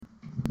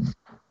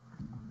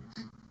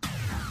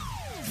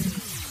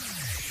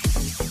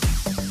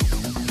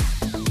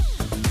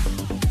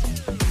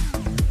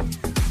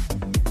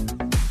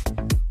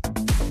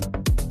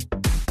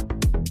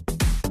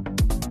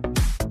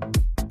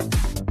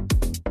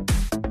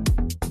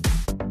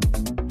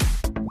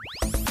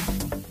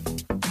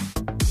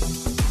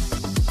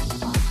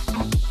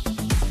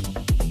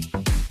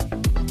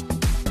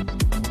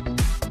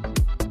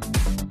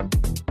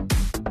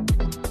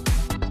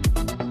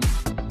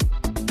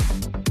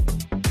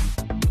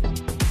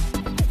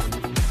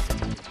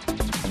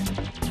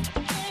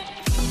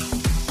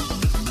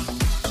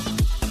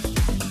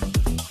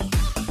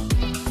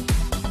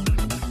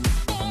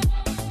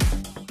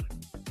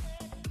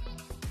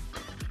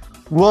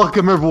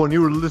Welcome, everyone.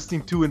 You are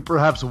listening to and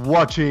perhaps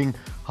watching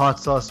Hot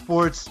Sauce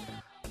Sports.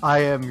 I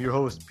am your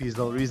host, Piz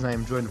Del Reason. I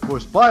am joined, of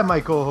course, by my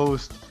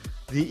co-host,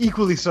 the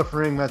equally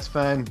suffering Mets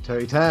fan,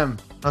 Terry Tam.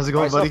 How's it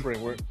going, buddy?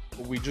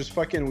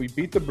 Suffering. We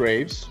beat the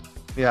Braves.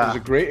 Yeah.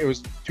 It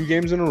was 2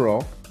 games in a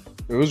row.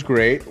 It was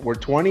great. We're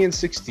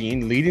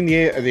 20-16, leading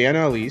the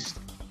NL East.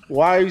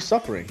 Why are you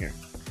suffering here?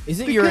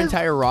 Isn't your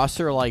entire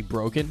roster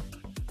broken?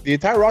 The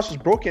entire roster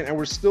is broken, and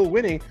we're still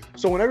winning.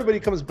 So when everybody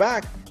comes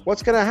back,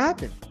 what's gonna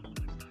happen?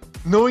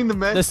 Knowing the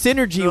Mets, the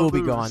synergy will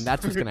be gone.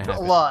 That's what's gonna happen. A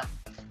lot.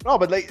 No,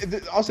 but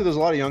also there's a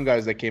lot of young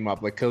guys that came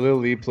up. Like Khalil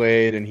Lee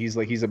played, and he's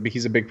a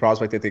big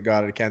prospect that they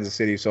got out of Kansas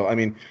City. So I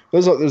mean,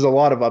 there's a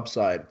lot of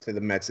upside to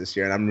the Mets this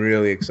year, and I'm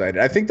really excited.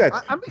 I think that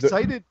I'm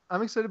excited.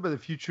 I'm excited by the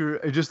future.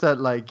 It's just that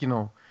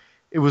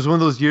it was one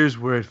of those years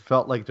where it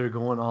felt like they're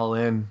going all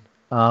in.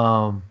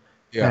 And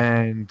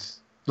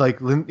we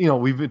talked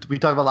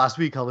about last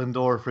week how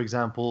Lindor, for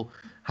example,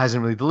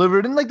 hasn't really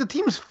delivered, and the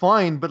team's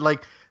fine, but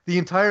the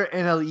entire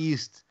NL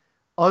East,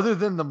 other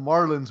than the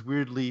Marlins,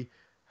 weirdly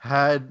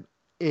had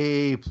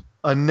a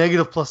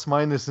negative plus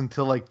minus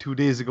until 2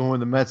 days ago when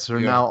the Mets are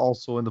now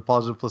also in the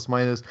positive plus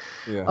minus.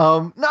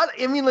 Yeah.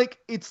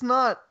 It's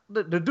not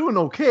that they're doing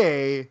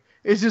okay.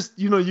 It's just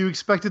you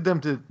expected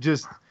them to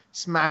just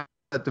smash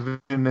that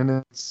division,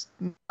 and it's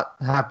not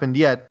happened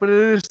yet. But it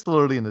is still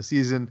early in the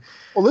season.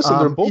 Well, listen,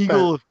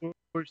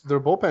 their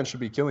bullpen should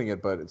be killing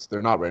it, but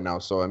they're not right now.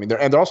 So I mean,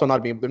 they're also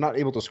they're not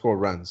able to score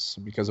runs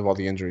because of all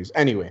the injuries.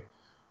 Anyway,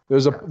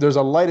 there's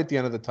a light at the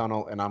end of the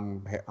tunnel, and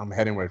I'm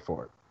heading right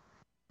for it.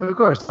 Of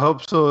course, I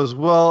hope so as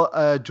well.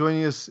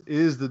 Joining us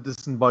is the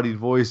disembodied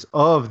voice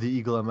of the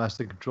Eagle at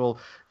Master Control.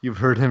 You've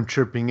heard him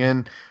chirping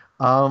in.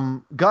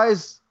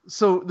 Guys,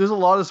 so there's a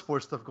lot of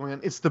sports stuff going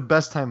on. It's the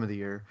best time of the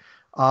year.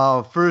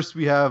 First,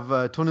 we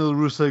have Tony La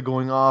Russa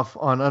going off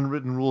on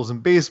unwritten rules in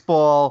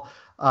baseball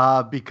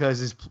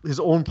because his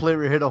own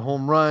player hit a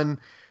home run.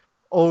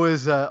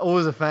 Always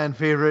a fan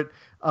favorite.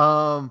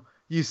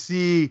 You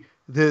see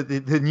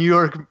the New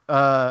York,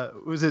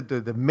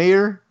 the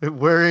mayor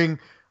wearing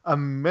a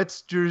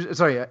Mets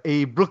jersey,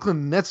 a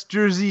Brooklyn Nets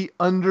jersey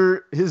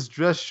under his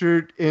dress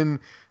shirt in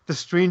the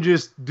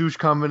strangest douche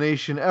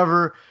combination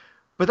ever.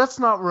 But that's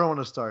not where I want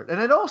to start. And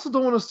I also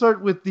don't want to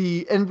start with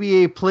the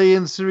NBA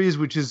play-in series,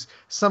 which is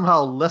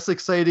somehow less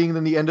exciting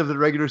than the end of the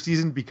regular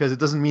season because it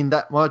doesn't mean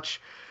that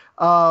much.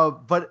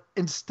 But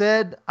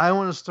instead, I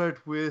want to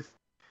start with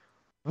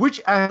which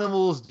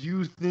animals do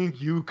you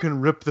think you can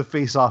rip the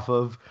face off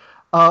of?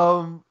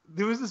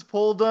 There was this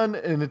poll done,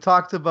 and it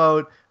talked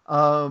about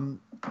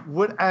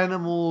what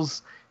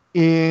animals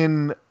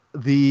in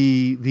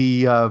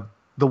the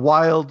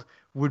wild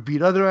would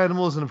beat other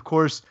animals, and of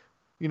course,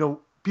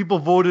 people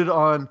voted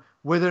on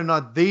whether or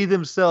not they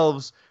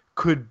themselves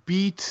could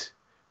beat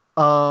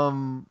a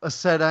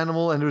said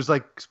animal, and there was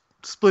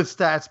split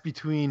stats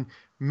between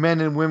men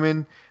and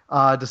women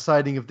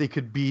deciding if they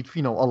could beat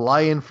a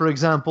lion, for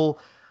example.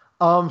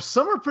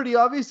 Some are pretty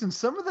obvious, and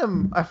some of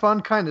them I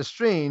found kind of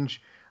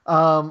strange.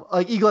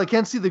 Eagle, I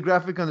can't see the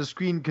graphic on the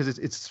screen because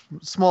it's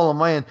small on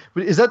my end.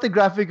 But is that the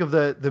graphic of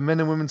the men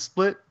and women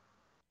split?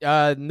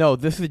 No,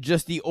 this is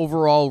just the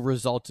overall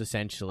results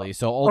essentially.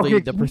 So all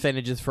the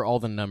percentages for all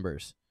the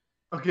numbers.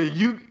 Okay,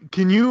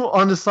 can you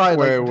on the side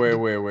wait.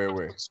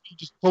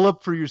 Just pull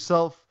up for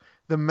yourself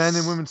the men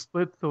and women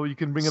split so you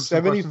can bring up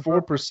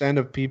 74%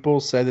 of people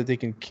said that they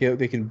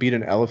can beat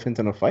an elephant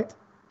in a fight.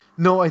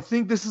 No, I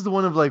think this is the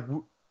one of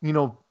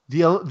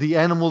the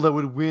animal that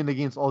would win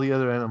against all the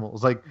other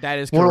animals. That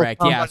is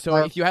correct. Yeah. So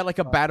if you had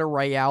a battle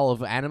royale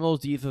of animals,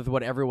 these are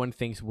what everyone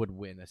thinks would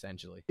win,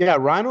 essentially. Yeah,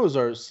 rhinos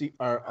are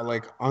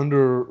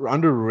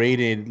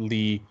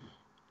underratedly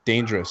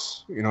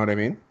dangerous. You know what I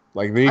mean?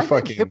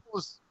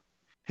 Hippos.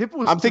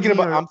 I'm thinking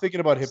about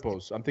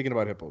hippos. I'm thinking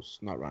about hippos,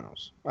 not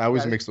rhinos. I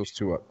always mix those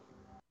two up.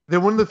 They're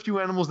one of the few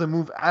animals that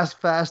move as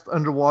fast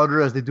underwater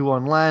as they do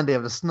on land. They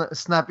have the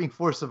snapping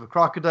force of a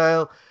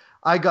crocodile.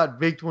 I got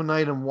baked one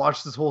night and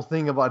watched this whole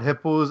thing about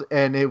hippos,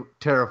 and it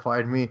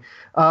terrified me.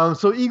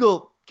 So,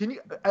 Eagle,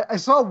 I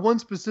saw one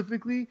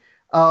specifically,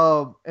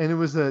 and it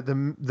was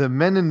the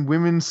men and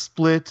women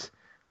split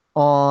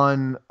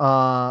on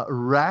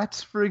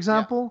rats, for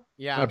example.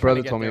 Yeah, my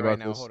brother told me about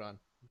this. Hold on.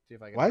 See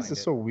if I can Why is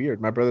this so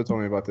weird? My brother told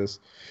me about this.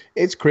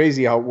 It's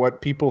crazy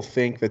what people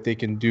think that they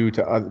can do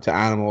to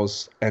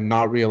animals and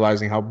not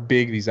realizing how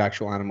big these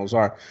actual animals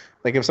are.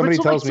 If somebody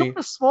tells me some of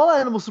the small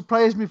animals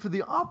surprised me for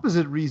the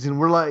opposite reason.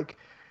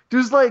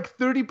 There's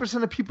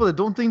 30% of people that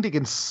don't think they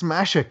can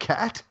smash a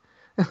cat.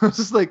 And I was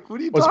just what are you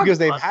talking about? It's because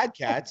they've had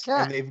cats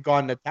and they've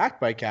gotten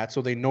attacked by cats,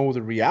 so they know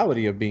the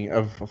reality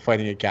of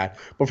fighting a cat.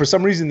 But for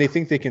some reason, they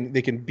think they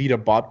can beat a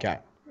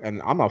bobcat.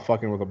 And I'm not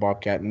fucking with a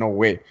bobcat. No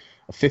way.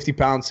 A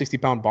 50-pound,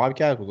 60-pound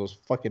bobcat with those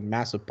fucking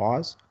massive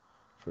paws.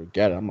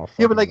 Forget it. I'm not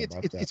fucking with a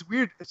bobcat. It's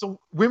weird. So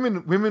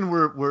women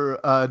were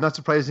not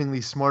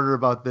surprisingly smarter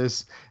about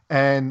this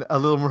and a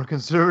little more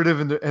conservative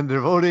in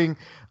their voting.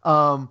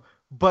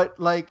 But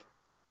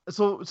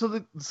some of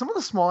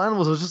the small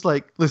animals I was just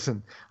like,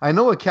 listen, I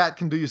know a cat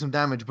can do you some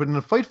damage, but in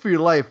a fight for your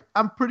life,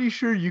 I'm pretty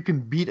sure you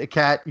can beat a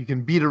cat, you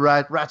can beat a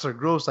rat. Rats are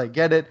gross, I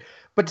get it,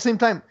 but at the same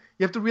time,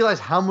 you have to realize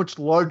how much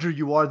larger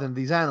you are than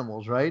these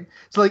animals, right?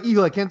 So like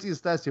Eagle, I can't see the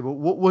stats here, but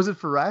what was it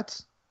for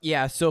rats?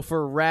 Yeah, so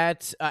for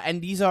rats,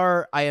 and these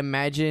are, I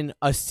imagine,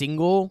 a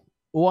single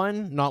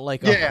one, not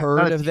like a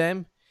herd of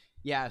them.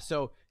 Yeah,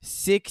 so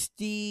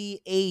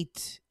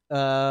 68,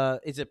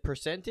 is it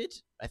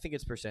percentage? I think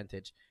it's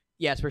percentage.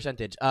 Yeah, it's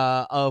percentage.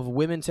 Of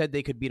women said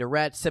they could beat a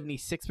rat.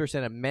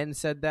 76% of men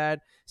said that.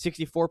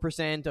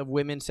 64% of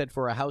women said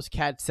for a house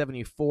cat.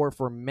 74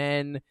 for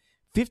men.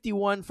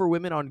 51 for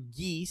women on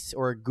geese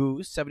or a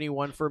goose.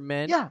 71 for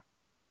men. Yeah,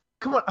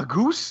 come on, a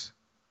goose?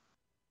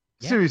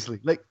 Yeah. Seriously,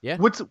 like, yeah.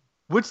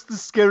 What's the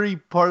scary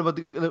part about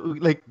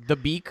the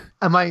beak?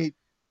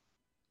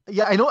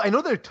 Yeah, I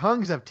know their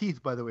tongues have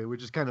teeth, by the way,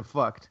 which is kind of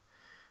fucked.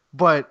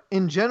 But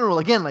in general,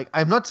 again, like,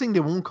 I'm not saying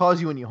they won't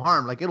cause you any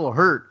harm. Like, it'll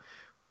hurt.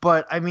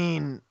 But I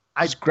mean,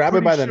 I just grab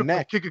it by the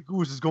neck. Kick a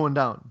goose is going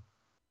down.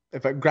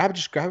 If I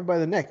just grab it by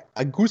the neck.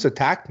 A goose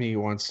attacked me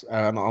once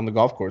on the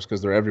golf course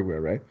because they're everywhere,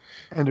 right?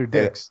 And they're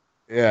dicks.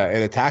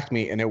 It attacked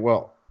me, and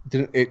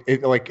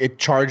it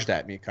charged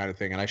at me, kind of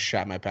thing, and I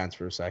shat my pants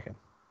for a second.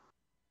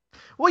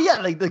 Well,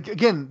 yeah, like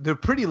again, they're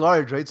pretty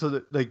large, right?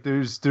 So like there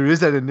is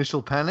that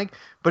initial panic,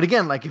 but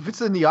again, like if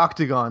it's in the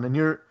octagon and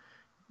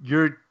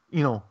you're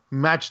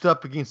matched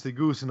up against the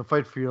goose in a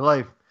fight for your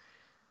life,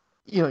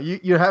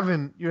 you're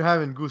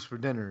having goose for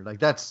dinner. Like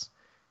that's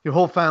your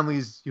whole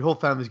family's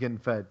getting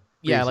fed.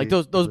 Yeah, like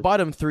those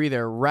bottom three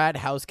there, rat,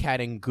 house cat,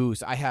 and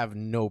goose. I have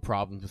no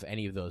problems with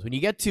any of those. When you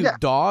get to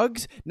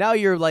dogs, now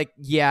you're like,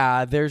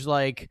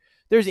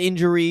 there's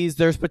injuries,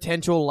 there's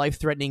potential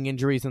life-threatening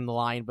injuries in the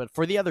line, but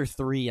for the other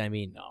three, I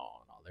mean, no,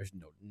 there's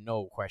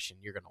no question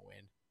you're gonna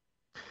win.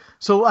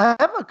 So I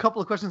have a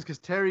couple of questions because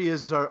Terry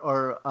is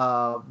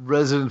our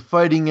resident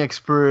fighting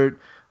expert.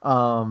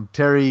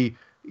 Terry,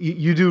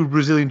 you do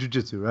Brazilian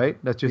Jiu-Jitsu, right?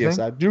 That's your thing? Yes,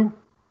 I do.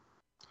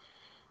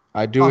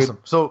 I do awesome.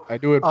 So I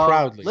do it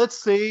proudly. Let's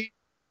say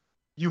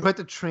you had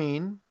to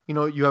train.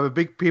 You have a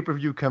big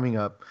pay-per-view coming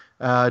up.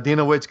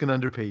 Dana White's gonna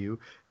underpay you,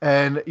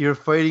 and you're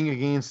fighting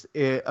against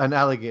an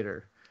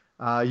alligator.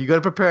 You got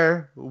to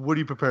prepare. What are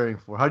you preparing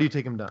for? How do you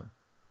take him down?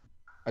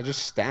 I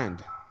just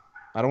stand.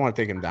 I don't want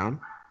to take him down.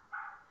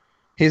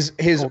 His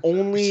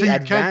only so you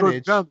advantage. Can't go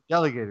down the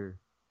alligator.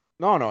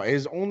 No.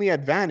 His only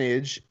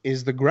advantage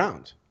is the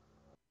ground.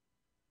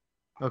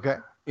 Okay.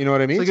 You know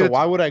what I mean? So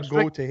why would I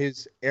go to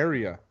his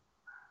area?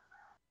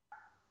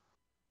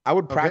 I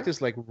would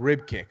practice like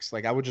rib kicks.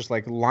 Like I would just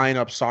like line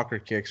up soccer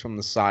kicks from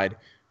the side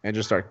and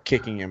just start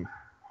kicking him.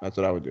 That's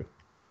what I would do.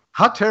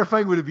 How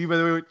terrifying would it be, by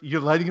the way,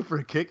 you're lining up for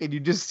a kick and you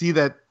just see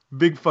that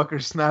big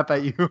fucker snap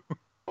at you?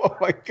 Oh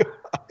my god!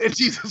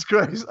 Jesus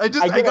Christ! I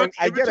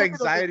get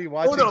anxiety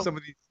watching some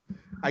of these.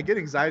 I get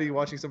anxiety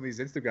watching some of these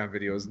Instagram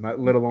videos,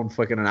 let alone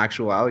fucking an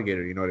actual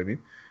alligator. You know what I mean?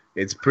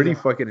 It's pretty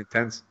fucking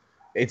intense.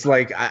 It's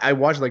like I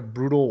watch like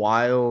Brutal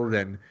Wild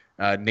and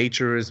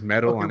Nature is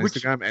Metal on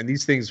Instagram, and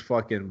these things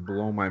fucking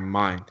blow my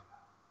mind.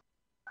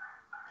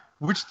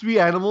 Which three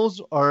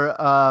animals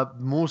are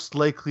most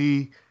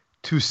likely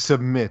to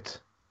submit?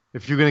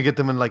 If you're gonna get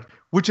them in, like,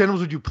 which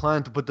animals would you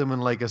plan to put them in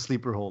like a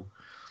sleeper hold?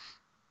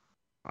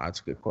 Oh,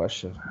 that's a good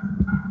question.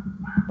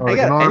 Or like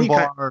an arm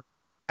bar.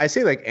 I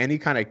say like any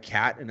kind of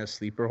cat in a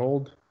sleeper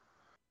hold,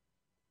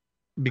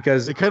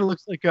 because it kind of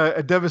looks like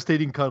a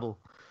devastating cuddle.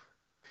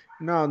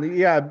 No,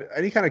 yeah,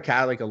 any kind of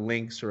cat, like a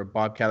lynx or a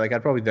bobcat, like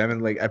I'd put them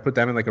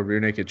in like a rear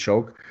naked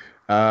choke.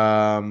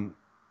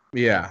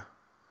 Yeah,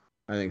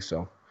 I think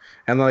so.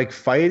 And like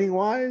fighting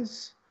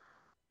wise,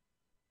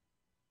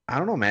 I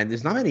don't know, man.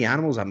 There's not many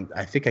animals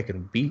I think I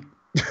can beat.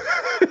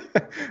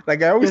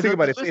 Like I always think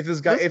about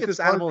if this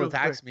animal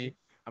attacks me,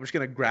 I'm just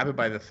gonna grab it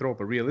by the throat.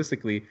 But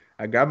realistically,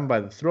 I grab him by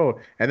the throat,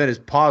 and then his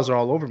paws are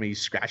all over me.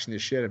 He's scratching the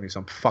shit at me,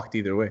 so I'm fucked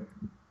either way.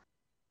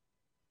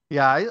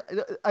 Yeah,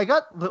 I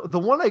got the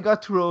one I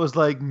got to was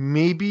like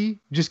maybe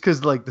just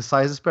because like the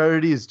size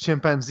disparity is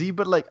chimpanzee,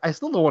 but like I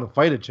still don't want to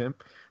fight a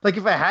chimp. Like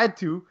if I had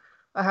to,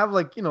 I have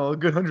like a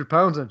good 100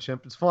 pounds on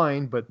chimp. It's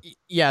fine, but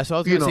yeah. So I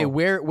was gonna say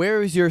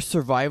where is your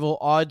survival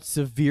odds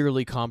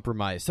severely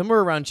compromised?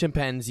 Somewhere around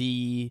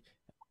chimpanzee,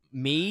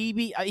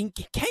 maybe. I mean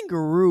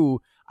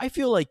kangaroo. I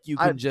feel like you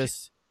can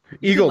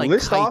Eagle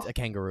list off a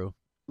kangaroo.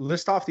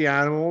 List off the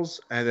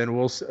animals, and then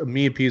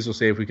me and Pease will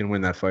say if we can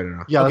win that fight or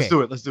not. Yeah, okay.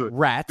 Let's do it.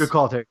 Rats. Good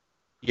call, Terry.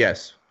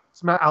 Yes.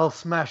 I'll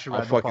smash a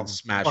rat. I'll fucking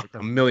smash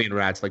a million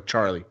rats like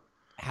Charlie.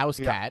 House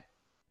cat.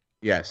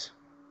 Yes.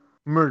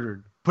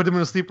 Murdered. Put him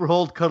in a sleeper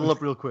hold, cuddle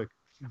up real quick.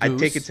 I'd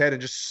take its head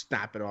and just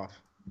snap it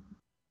off.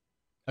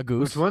 A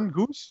goose. Which one?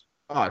 Goose?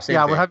 Oh, same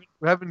thing.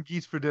 We're having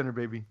geese for dinner,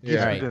 baby.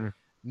 Geese for dinner.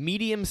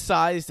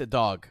 Medium-sized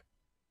dog.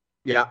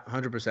 Yeah,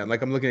 100%.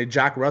 Like I'm looking at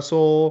Jack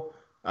Russell,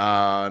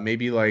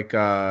 maybe like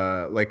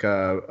a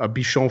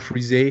Bichon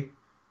Frise.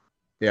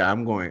 Yeah,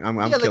 I'm killing one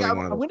of those.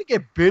 I'm going to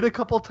get bit a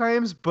couple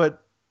times,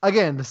 but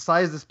again, the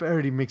size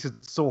disparity makes it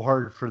so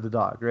hard for the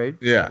dog, right?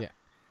 Yeah.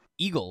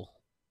 Eagle.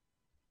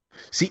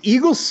 See,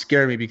 eagles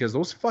scare me because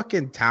those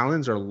fucking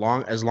talons are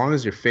long as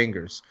your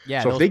fingers.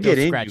 Yeah, so if they get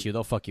in scratch you,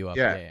 they'll fuck you up.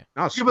 Yeah.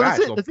 Not scratch,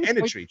 they'll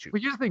penetrate you.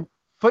 But here's the thing.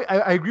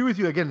 I agree with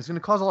you. Again, it's going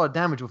to cause a lot of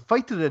damage. But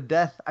fight to the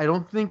death, I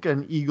don't think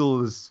an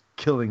eagle is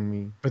killing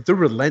me. But they're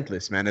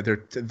relentless, man.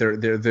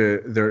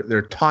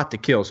 They're taught to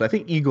kill. So I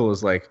think eagle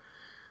is like,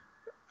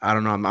 I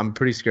don't know. I'm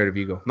pretty scared of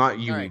eagle. Not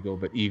you, right. Eagle,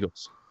 but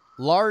eagles.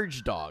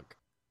 Large dog.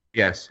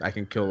 Yes, I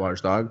can kill a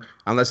large dog.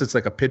 Unless it's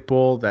like a pit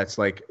bull that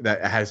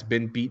has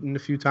been beaten a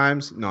few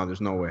times. No, there's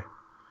no way.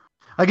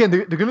 Again,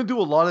 they're going to do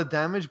a lot of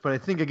damage, but I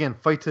think, again,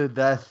 fight to the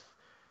death,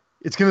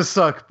 it's going to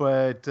suck,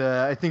 but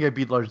I think I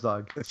beat large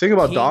dog. The thing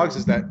about dogs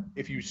is that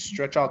if you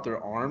stretch out their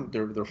arm,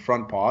 their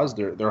front paws,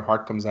 their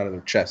heart comes out of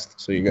their chest.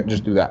 So you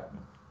just do that.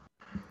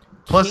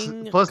 Plus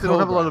they don't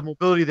have a lot of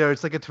mobility there.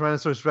 It's like a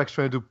Tyrannosaurus Rex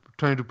trying to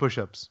do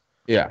push-ups.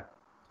 Yeah,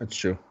 that's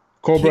true.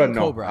 Cobra, King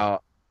no. Cobra.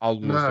 I'll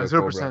lose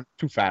 0%.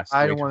 Too fast.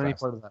 I don't want any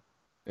part of that.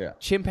 Yeah.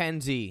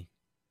 Chimpanzee.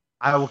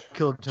 I will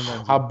kill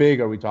chimpanzee. How big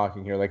are we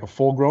talking here? Like a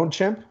full-grown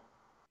chimp?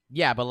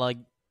 Yeah, but like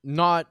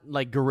not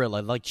like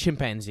gorilla, like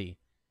chimpanzee.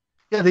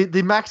 Yeah,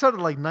 they max out at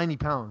like 90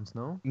 pounds,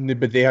 no?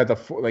 But they have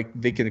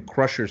they can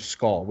crush your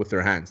skull with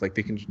their hands. Like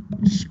they can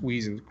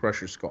squeeze and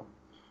crush your skull.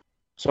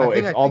 So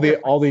if all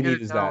they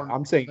need is that,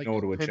 I'm saying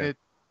no to a chimp.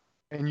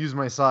 And use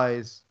my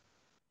size.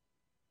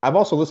 I've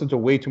also listened to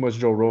way too much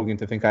Joe Rogan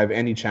to think I have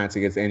any chance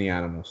against any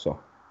animal. So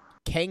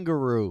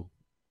kangaroo.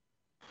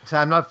 So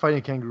I'm not fighting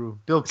a kangaroo.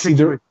 They'll kick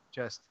you in the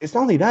chest. It's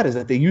not only that, is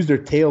that they use their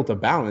tail to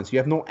balance. You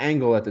have no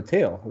angle at the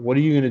tail. What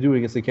are you going to do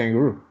against a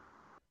kangaroo?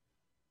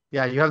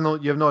 Yeah, you have no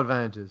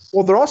advantages.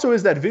 Well, there also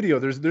is that video.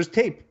 There's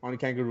tape on a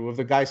kangaroo of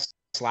the guy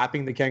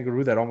slapping the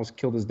kangaroo that almost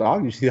killed his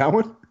dog. You see that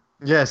one?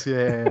 Yes,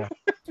 yeah.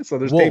 So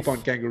there's tape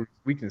on kangaroo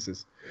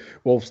weaknesses.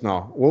 Wolves,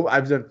 no. Well,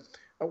 I've done.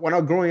 When I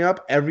was growing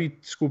up, every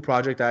school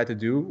project I had to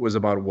do was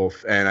about a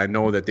wolf, and I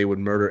know that they would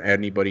murder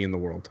anybody in the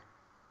world.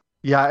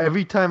 Yeah,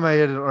 every time I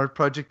had an art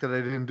project that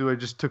I didn't do, I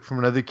just took from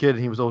another kid, and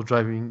he was always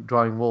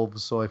drawing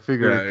wolves. So I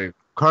figured,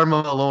 karma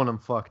alone, I'm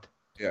fucked.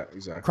 Yeah,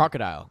 exactly.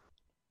 Crocodile.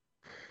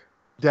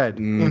 Dead.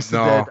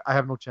 Dead. I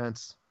have no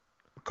chance.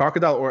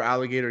 Crocodile or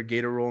alligator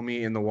gator roll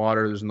me in the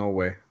water. There's no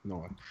way. No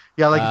way.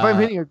 Yeah, like if I'm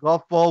hitting a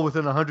golf ball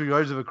within 100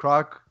 yards of a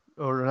croc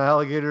or an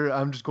alligator,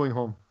 I'm just going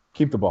home.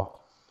 Keep the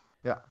ball.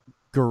 Yeah.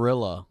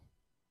 Gorilla.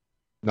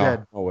 No,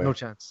 dead. No way. No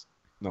chance.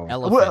 No.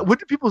 Elephant. What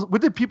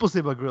did people say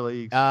about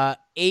gorilla?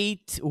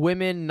 8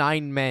 women,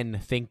 9 men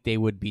think they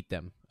would beat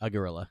them. A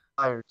gorilla.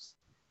 Liars.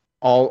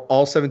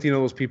 All 17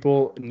 of those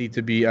people need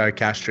to be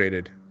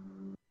castrated.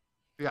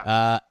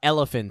 Yeah.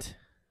 Elephant.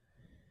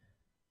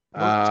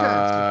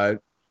 The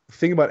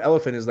thing about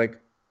elephant is like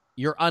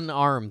you're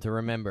unarmed.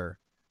 Remember.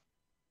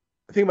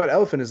 The thing about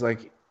elephant is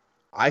like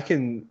I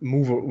can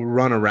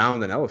run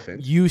around an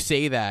elephant. You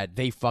say that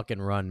they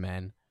fucking run,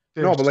 man.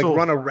 No, but like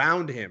run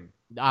around him.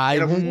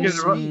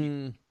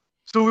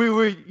 So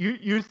wait,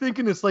 you're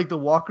thinking it's like the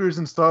walkers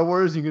in Star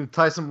Wars? You're gonna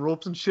tie some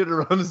ropes and shit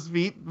around his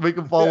feet, make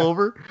him fall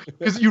over?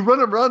 Because you run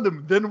around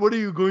him, then what are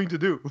you going to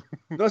do?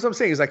 That's what I'm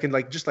saying. Is I can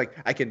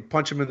I can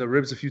punch him in the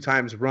ribs a few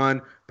times,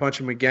 run, punch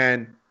him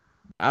again.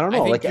 I don't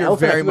know. I think you're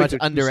very much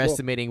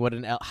underestimating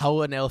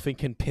how an elephant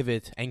can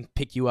pivot and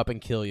pick you up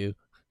and kill you.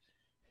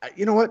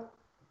 You know what?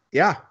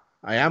 Yeah,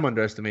 I am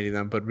underestimating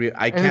them, but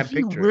I can't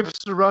picture. If he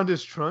whips around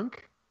his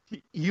trunk,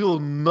 he'll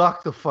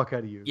knock the fuck out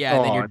of you. Yeah,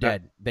 and then you're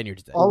dead.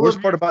 The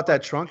worst part about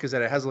that trunk is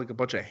that it has like a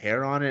bunch of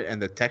hair on it, and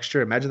the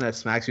texture. Imagine that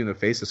smacks you in the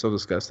face. It's so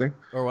disgusting.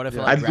 Or what if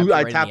I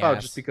tap out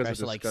just because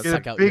it's disgusting.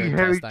 Get a big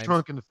hairy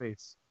trunk in the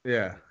face.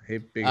 Yeah,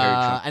 big hairy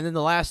trunk. And then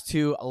the last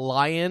two,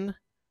 lion.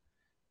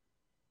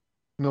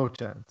 No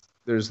chance.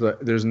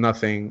 There's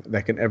nothing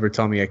that can ever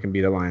tell me I can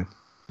beat a lion.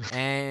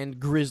 And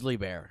grizzly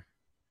bear.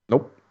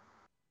 Nope.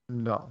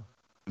 No.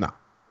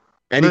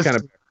 Any kind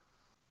of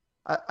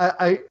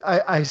bear.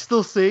 I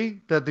still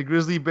say that the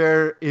grizzly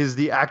bear is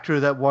the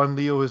actor that won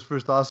Leo his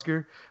first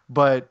Oscar,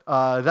 but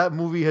that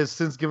movie has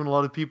since given a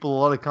lot of people a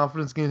lot of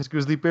confidence against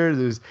grizzly bear.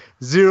 There's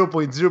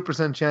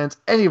 0.0% chance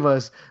any of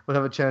us would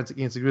have a chance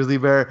against a grizzly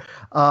bear.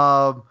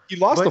 He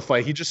lost the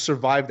fight. He just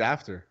survived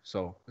after,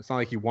 so it's not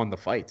like he won the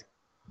fight.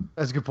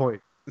 That's a good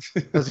point.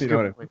 That's a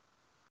good point.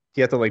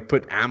 He had to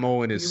put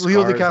ammo in his.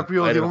 Leo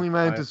DiCaprio, the only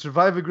man to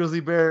survive a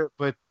grizzly bear,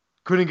 but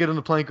couldn't get on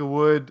a plank of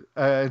wood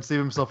and save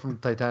himself from the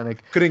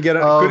Titanic. Couldn't get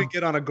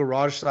on a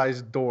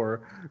garage-sized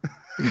door.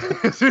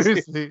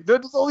 Seriously,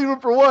 there's only room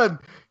for one.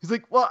 He's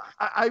like, well,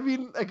 I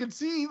mean, I can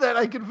see that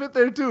I can fit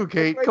there too,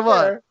 Kate. Right Come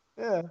there.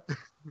 On. Yeah.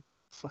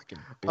 Fucking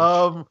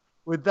bitch.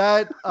 With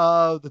that,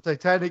 the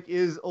Titanic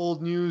is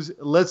old news.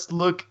 Let's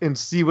look and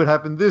see what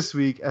happened this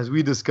week as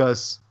we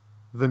discuss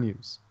the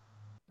news.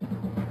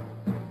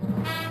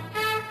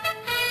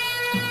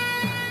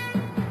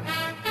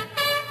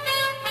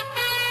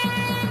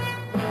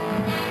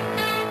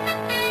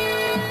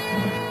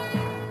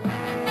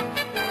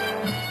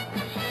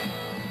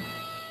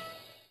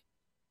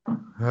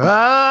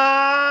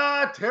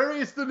 Terry,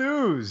 it's the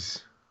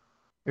news.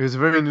 It was a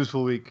very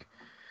newsful week.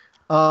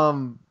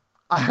 I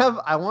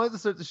wanted to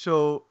start the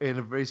show in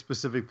a very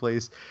specific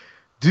place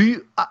Do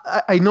you?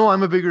 I know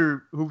I'm a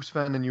bigger hoops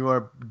fan than you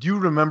are. Do you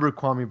remember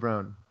Kwame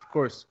Brown? Of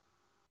course.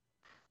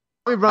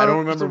 Kwame Brown. I don't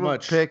remember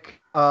much. Pick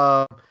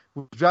was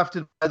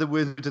drafted by the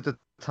Wizards at the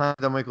time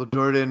that Michael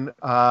Jordan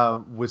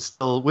was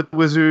still with the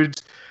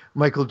Wizards.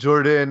 Michael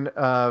Jordan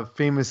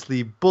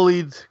famously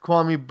bullied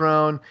Kwame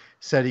Brown,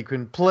 said he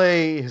couldn't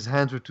play, his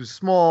hands were too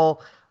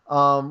small.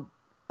 A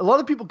lot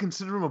of people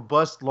consider him a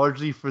bust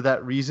largely for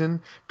that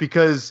reason,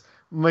 because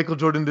Michael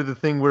Jordan did the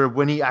thing where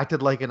when he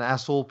acted like an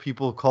asshole,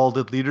 people called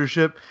it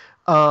leadership.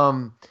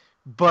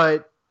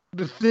 But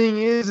the thing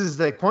is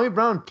that Kwame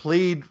Brown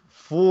played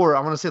for, I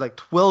want to say, like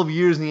 12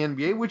 years in the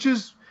NBA, which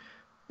is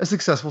a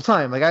successful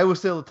time. Like I always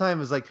say all the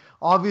time, is like,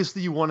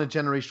 obviously you want a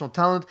generational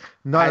talent.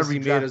 Not Has every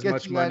he made as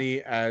much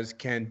money as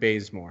Ken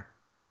Bazemore?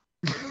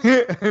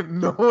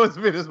 No one's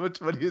made as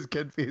much money as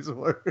Ken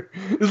Bazemore.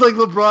 It's like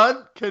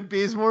LeBron, Ken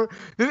Bazemore.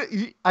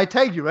 I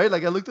tagged you, right?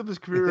 Like I looked up his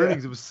career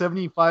earnings. It was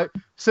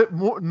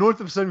north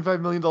of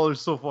 $75 million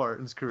so far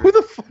in his career. Who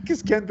the fuck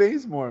is Ken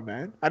Bazemore,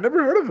 man? I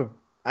never heard of him.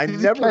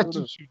 He's a catch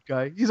and shoot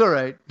guy. He's all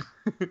right.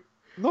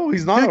 No,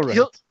 he's not all right.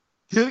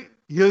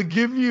 He'll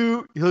give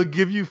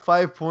you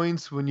 5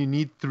 points when you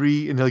need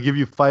 3, and he'll give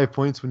you 5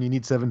 points when you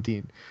need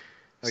 17.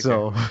 Okay.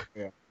 So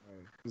yeah,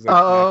 he's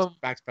like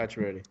Max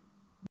Pacioretty.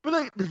 But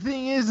like the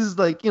thing is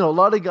like, you know, a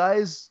lot of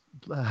guys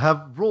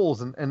have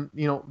roles and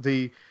you know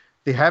they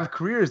have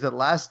careers that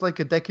last like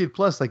a decade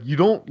plus. Like you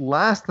don't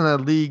last in that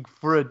league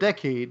for a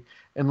decade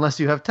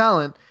unless you have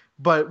talent.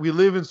 But we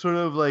live in sort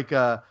of like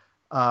a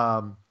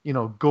you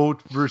know,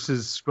 GOAT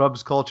versus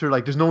scrubs culture.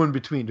 Like there's no in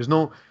between. There's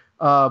no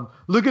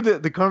look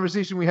at the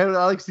conversation we had with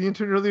Alex the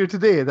intern earlier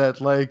today, that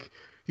like,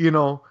 you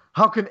know,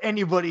 how can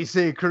anybody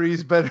say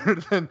Curry's better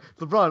than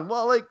LeBron?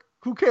 Well, like,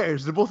 who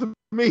cares? They're both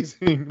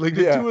amazing. Like,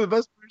 they're two of the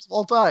best players of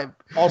all time.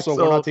 Also,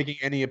 we're not taking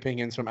any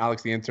opinions from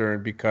Alex the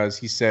intern, because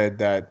he said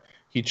that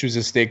he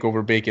chooses steak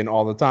over bacon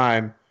all the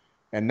time.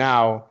 And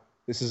now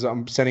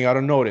I'm sending out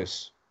a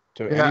notice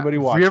to anybody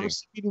watching. If you ever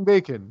see eating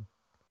bacon,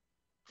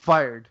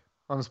 fired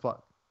on the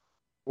spot.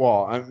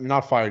 Well, I'm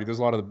not fired. There's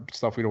a lot of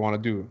stuff we don't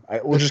want to do.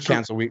 We'll just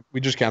cancel. We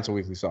just cancel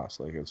Weekly Sauce.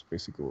 Like, it's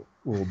basically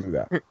we'll do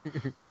that.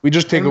 We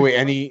just take away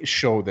any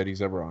show that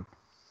he's ever on.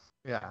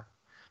 Yeah.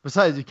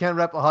 Besides, you can't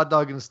wrap a hot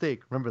dog in a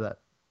steak. Remember that.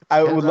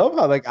 I would love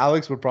how like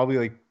Alex would probably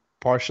like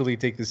partially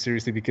take this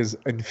seriously, because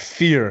in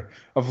fear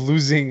of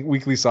losing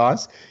Weekly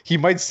Sauce, he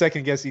might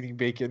second guess eating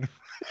bacon.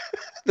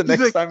 The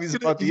next time he's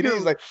about to eat it,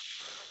 he's like,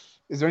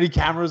 "Is there any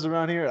cameras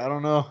around here? I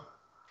don't know."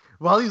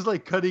 While he's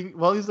like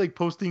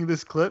posting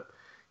this clip,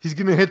 he's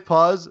gonna hit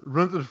pause,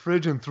 run to the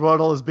fridge, and throw out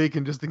all his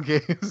bacon just in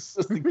case.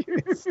 Just in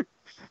case.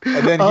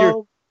 And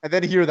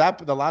then hear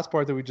that the last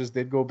part that we just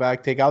did, go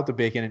back, take out the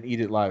bacon, and eat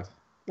it live.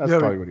 That's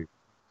probably what he.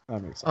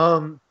 That makes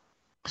sense.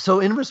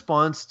 So in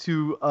response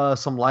to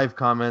some live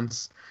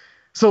comments,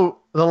 so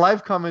the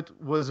live comment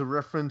was a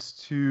reference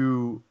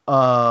to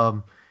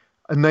a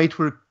night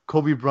where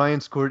Kobe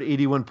Bryant scored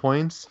 81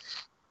 points.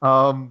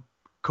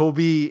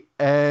 Kobe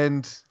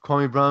and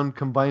Kwame Brown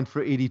combined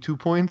for 82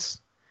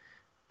 points.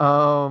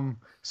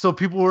 So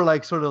people were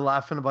like sort of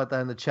laughing about that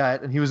in the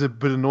chat, and he was a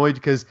bit annoyed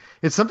because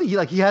it's something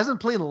he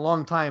hasn't played in a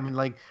long time, and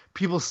like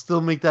people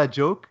still make that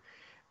joke.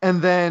 And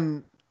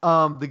then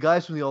the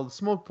guys from the All the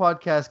Smoke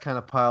podcast kind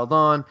of piled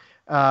on.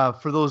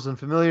 For those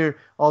unfamiliar,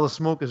 All the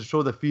Smoke is a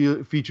show that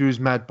features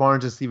Matt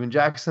Barnes and Steven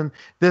Jackson.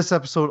 This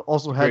episode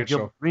also had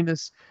Gilbert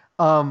Arenas.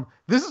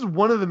 This is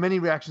one of the many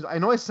reactions. I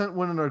know I sent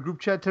one in our group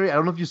chat, Terry. I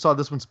don't know if you saw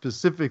this one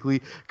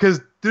specifically, because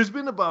there's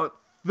been about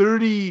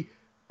 30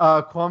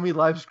 Kwame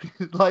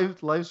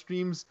live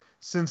streams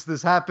since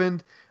this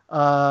happened.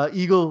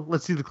 Eagle,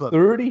 let's see the clip.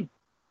 30?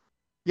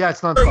 Yeah,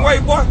 it's not.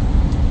 Wait, what?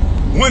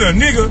 When a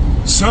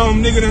nigga,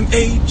 some nigga done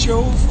ate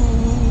your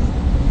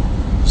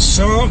food.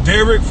 Some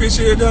Derek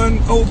Fisher done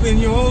open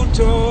your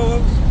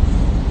doors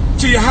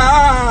to your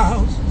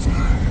house.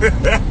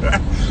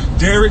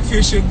 Derek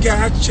Fisher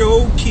got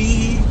your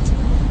key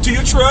to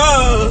your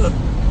truck.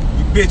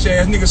 You bitch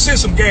ass nigga, send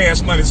some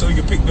gas money so you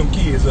can pick them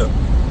kids up.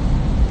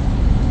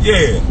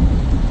 Yeah.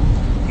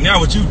 Now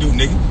what you do,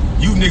 nigga?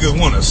 You niggas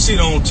want to sit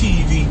on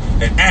TV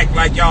and act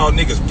like y'all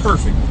niggas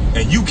perfect,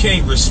 and you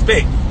can't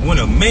respect when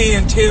a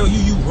man tell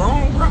you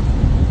wrong, bro.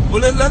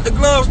 Well, let the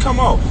gloves come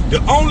off.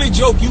 The only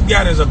joke you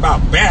got is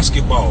about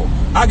basketball.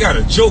 I got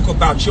a joke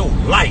about your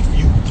life,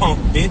 you punk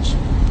bitch.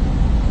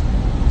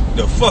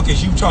 The fuck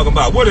is you talking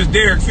about? What is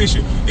Derek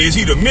Fisher? Is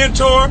he the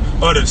mentor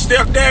or the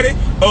stepdaddy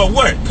or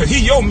what? Because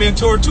he your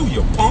mentor too,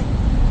 you punk.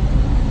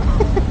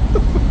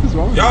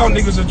 Y'all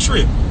niggas a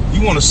trip.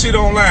 You want to sit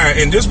online,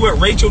 and this what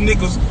Rachel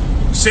Nichols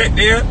sat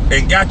there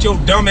and got your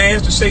dumb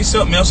ass to say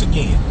something else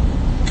again.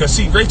 Because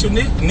see, Rachel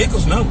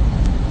Nichols know.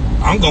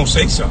 I'm going to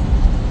say something.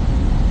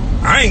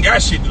 I ain't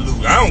got shit to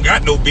lose. I don't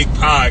got no big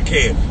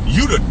podcast.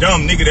 You the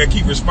dumb nigga that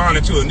keep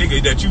responding to a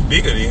nigga that you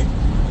bigger than.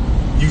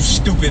 You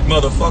stupid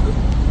motherfucker.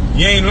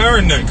 You ain't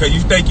learned nothing because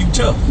you think you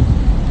tough.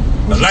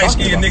 A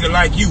light-skinned nigga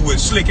like you with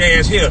slick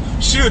ass hair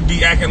should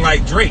be acting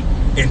like Drake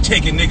and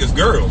taking niggas'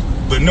 girls.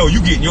 But no,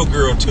 you getting your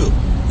girl too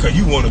because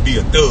you want to be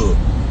a thug.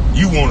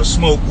 You want to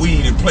smoke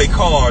weed and play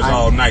cards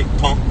all night,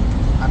 punk.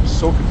 I'm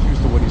so confused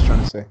to what he's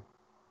trying to say.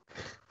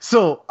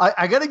 So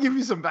I got to give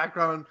you some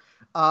background.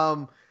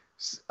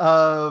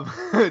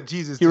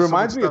 Jesus, he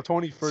reminds me of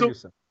Tony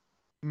Ferguson. So,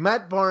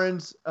 Matt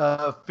Barnes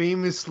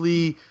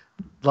famously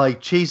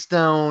chased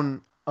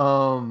down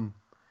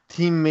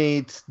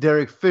teammate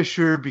Derek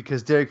Fisher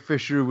because Derek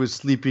Fisher was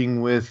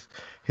sleeping with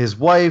his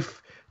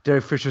wife.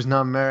 Derek Fisher's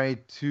now married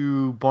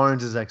to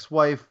Barnes'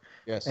 ex-wife.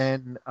 Yes.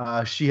 And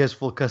she has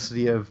full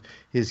custody of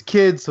his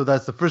kids. So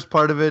that's the first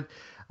part of it.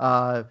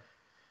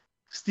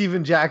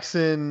 Steven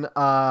Jackson,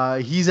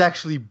 he's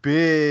actually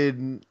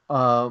been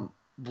on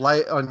a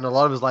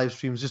lot of his live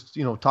streams, just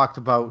talked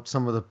about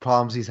some of the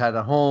problems he's had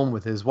at home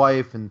with his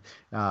wife and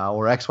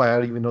or ex-wife. I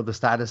don't even know the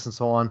status and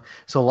so on.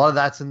 So a lot of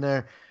that's in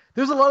there.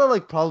 There's a lot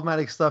of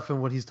problematic stuff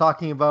in what he's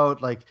talking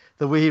about, like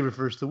the way he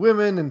refers to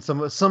women and some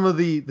of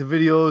the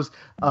videos.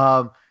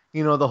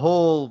 The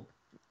whole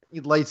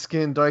light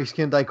skin, dark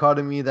skin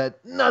dichotomy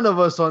that none of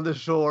us on this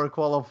show are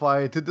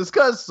qualified to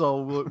discuss,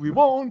 so we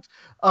won't.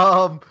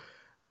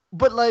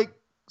 But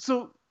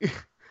so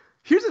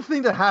here's the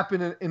thing that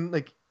happened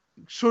in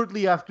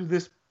shortly after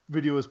this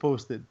video was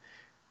posted.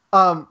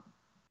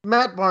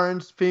 Matt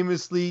Barnes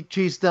famously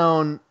chased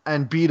down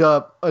and beat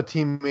up a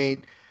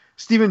teammate.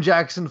 Steven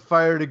Jackson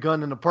fired a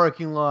gun in a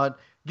parking lot.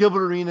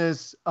 Gilbert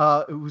Arenas,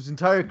 whose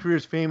entire career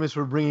is famous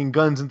for bringing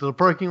guns into the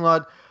parking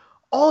lot.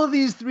 All of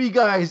these three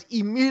guys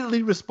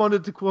immediately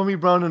responded to Kwame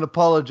Brown and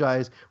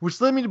apologized,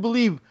 which led me to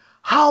believe,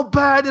 how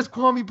bad is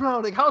Kwame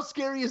Brown? How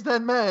scary is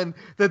that man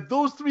that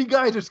those three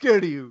guys are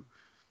scared of you?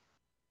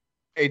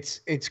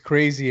 It's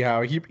crazy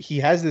how he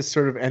has this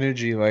sort of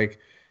energy.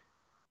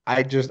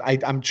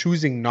 I'm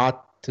choosing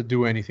not to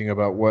do anything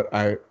about what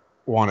I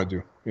want to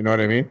do. You know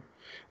what I mean?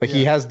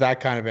 He has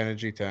that kind of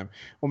energy to him.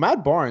 Well,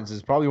 Matt Barnes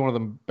is probably one of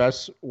the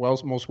best,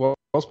 most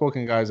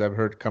well-spoken guys I've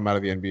heard come out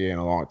of the NBA in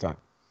a long time.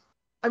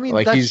 I mean,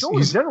 that show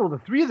in general, the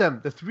three of them,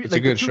 it's a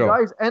good show.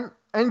 Guys,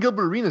 and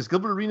Gilbert Arenas.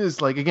 Gilbert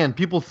Arenas, again,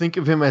 people think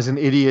of him as an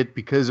idiot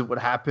because of what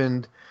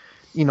happened,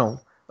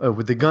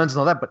 with the guns and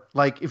all that. But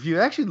if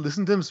you actually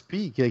listen to him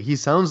speak, he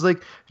sounds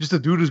like just a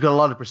dude who's got a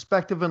lot of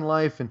perspective in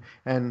life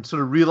and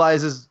sort of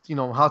realizes,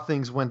 how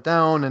things went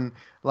down and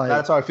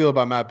That's how I feel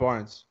about Matt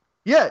Barnes.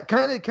 Yeah,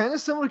 kind of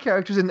similar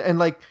characters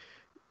and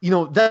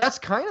that's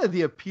kind of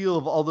the appeal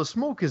of All the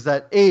Smoke is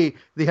that they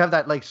have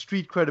that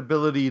street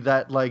credibility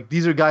that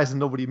these are guys that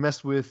nobody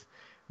messed with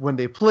when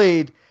they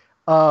played,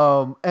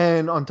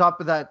 and on top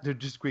of that they're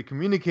just great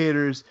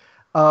communicators,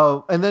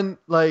 and then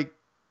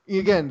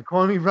again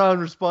Kwame Brown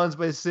responds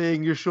by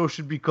saying your show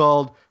should be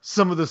called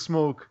Some of the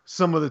Smoke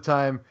Some of the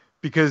Time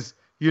because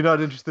you're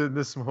not interested in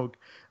this smoke,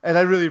 and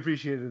I really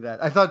appreciated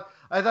that. I thought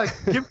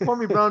give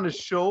Kwame Brown a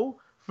show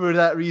for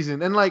that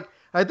reason, and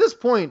at this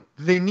point,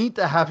 they need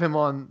to have him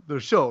on the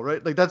show,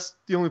 right? That's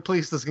the only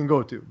place this can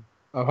go to.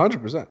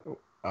 100%.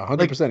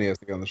 100% he has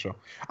to get on the show.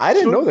 I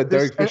didn't know that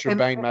Derek Fisher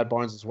banged Matt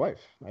Barnes' wife.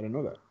 I didn't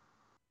know that.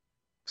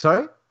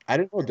 Sorry? I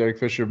didn't know Derek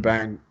Fisher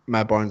banged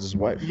Matt Barnes'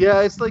 wife. Yeah,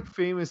 it's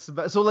famous.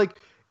 So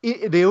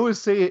they always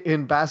say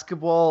in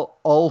basketball,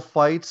 all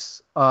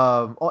fights,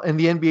 in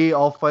the NBA,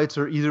 all fights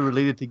are either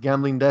related to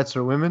gambling debts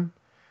or women.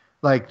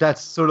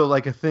 That's sort of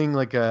a thing,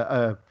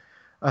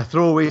 a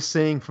throwaway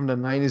saying from the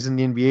 90s in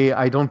the NBA.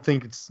 I don't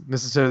think it's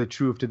necessarily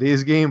true of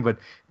today's game, but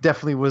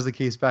definitely was the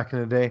case back in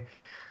the day.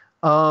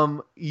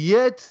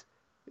 Yet,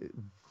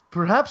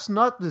 perhaps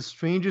not the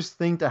strangest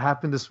thing to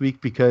happen this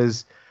week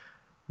because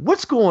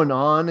what's going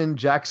on in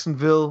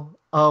Jacksonville?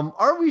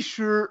 Are we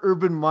sure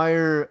Urban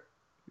Meyer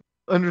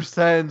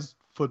understands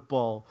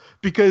football?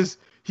 Because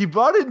he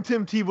brought in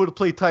Tim Tebow to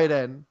play tight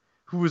end,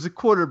 who was a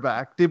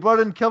quarterback. They brought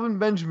in Kelvin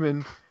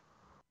Benjamin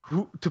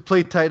to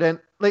play tight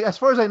end. As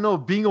far as I know,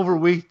 being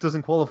overweight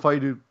doesn't qualify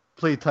to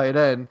play tight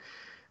end.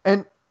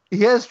 And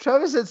he has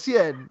Travis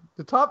Etienne,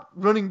 the top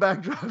running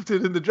back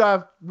drafted in the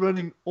draft,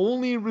 running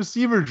only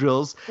receiver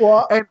drills.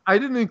 Well, and I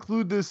didn't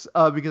include this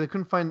because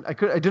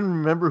I didn't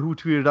remember who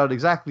tweeted out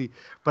exactly,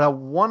 but I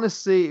want to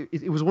say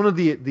it was one of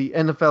the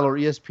NFL or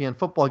ESPN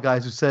football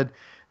guys who said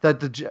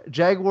that the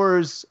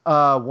Jaguars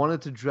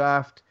wanted to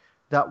draft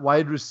that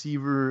wide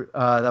receiver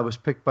that was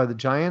picked by the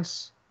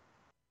Giants.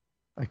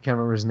 I can't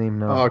remember his name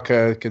now.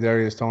 Okay,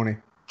 Kadarius Toney.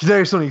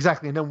 Kadarius Toney,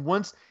 exactly. And then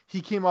once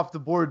he came off the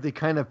board, they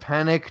kind of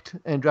panicked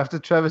and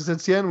drafted Travis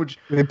Etienne, which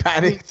they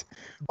panicked.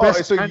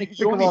 So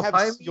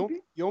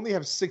you only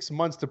have 6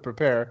 months to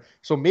prepare.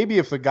 So maybe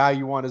if the guy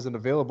you want isn't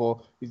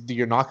available,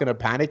 you're not going to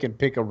panic and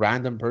pick a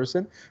random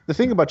person. The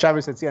thing about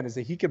Travis Etienne is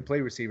that he can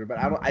play receiver, but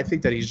I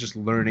think that he's just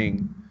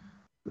learning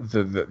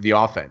the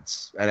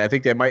offense, and I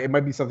think it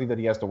might be something that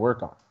he has to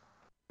work on.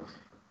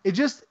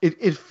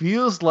 It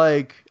feels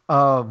like.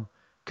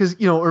 Because,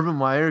 Urban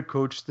Meyer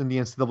coached in the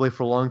NCAA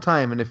for a long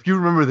time. And if you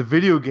remember the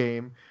video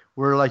game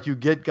where, you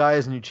get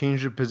guys and you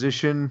change their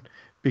position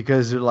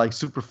because they're,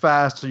 super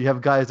fast, or you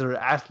have guys that are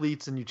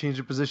athletes and you change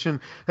their position,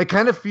 it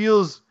kind of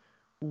feels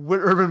what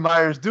Urban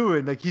Meyer's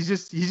doing. He's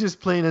just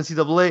playing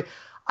NCAA.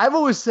 I've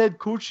always said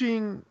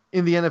coaching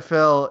in the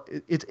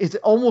NFL, it's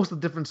almost a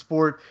different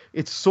sport.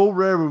 It's so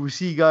rare where we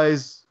see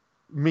guys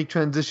make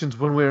transitions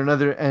one way or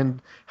another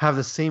and have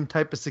the same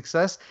type of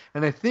success.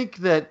 And I think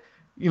that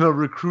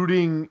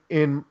recruiting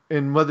in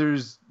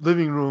mothers'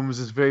 living rooms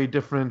is very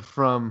different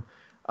from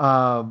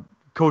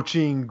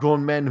coaching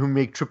grown men who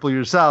make triple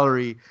your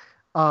salary.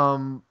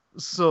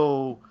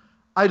 So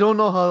I don't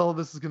know how all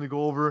this is going to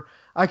go over.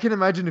 I can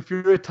imagine if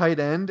you're a tight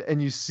end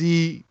and you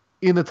see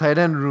in the tight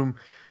end room,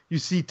 you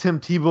see Tim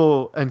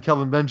Tebow and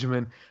Kelvin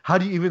Benjamin, how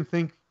do you even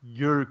think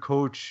your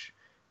coach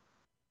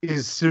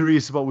is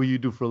serious about what you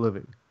do for a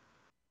living?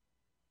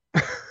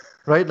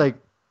 Right? Like,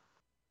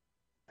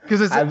 because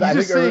he's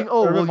just saying,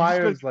 Urban well,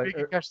 Meyer's you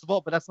can catch the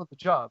ball, but that's not the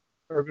job.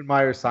 Urban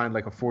Meyer signed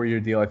like a 4-year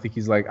deal. I think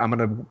he's like, I'm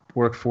going to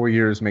work 4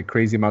 years, make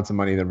crazy amounts of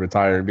money, then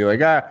retire and be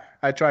like,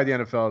 I tried the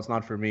NFL. It's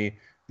not for me.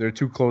 They're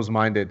too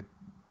close-minded.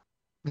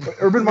 But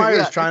Urban Meyer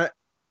is trying to.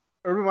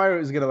 Urban Meyer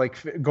is gonna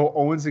go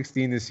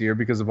 0-16 this year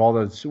because of all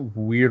the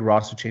weird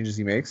roster changes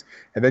he makes,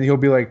 and then he'll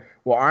be like,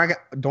 "Well,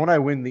 don't I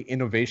win the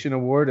innovation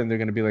award?" And they're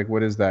gonna be like,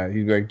 "What is that?"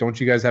 He'd be like, "Don't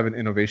you guys have an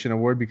innovation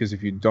award? Because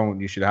if you don't,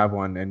 you should have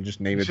one and just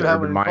name it the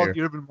Urban Meyer."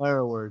 The Urban Meyer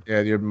Award.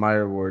 Yeah, the Urban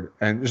Meyer Award,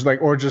 and just like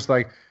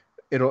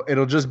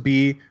it'll just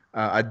be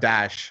a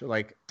dash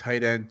like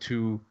tight end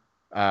to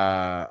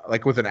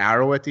like with an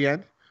arrow at the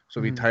end. So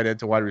it'll be tight end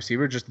to wide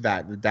receiver, just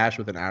the dash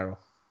with an arrow.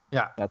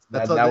 Yeah,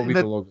 that will be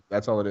the logo.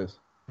 That's all it is.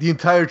 The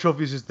entire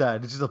trophy is just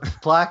that. It's just a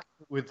plaque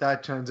with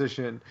that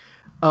transition.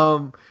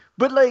 But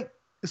like,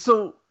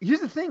 so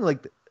here's the thing: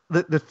 like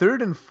the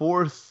third and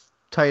fourth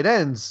tight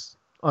ends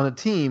on a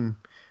team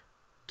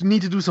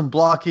need to do some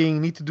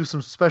blocking, need to do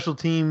some special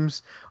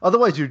teams.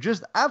 Otherwise, you're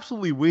just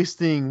absolutely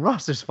wasting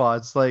roster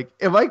spots. Like,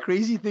 am I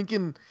crazy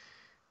thinking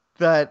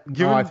that?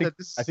 I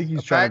think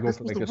he's trying to go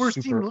for like the worst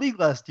team in the league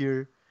last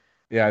year.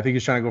 Yeah, I think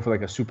he's trying to go for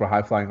like a super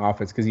high-flying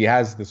offense because he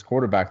has this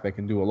quarterback that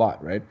can do a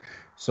lot, right?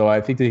 So I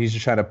think that he's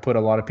just trying to put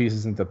a lot of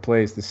pieces into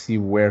place to see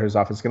where his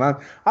offense can land.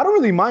 I don't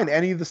really mind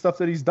any of the stuff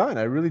that he's done.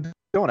 I really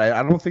don't.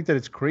 I don't think that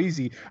it's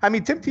crazy. I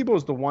mean, Tim Tebow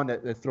is the one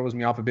that throws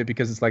me off a bit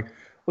because it's like,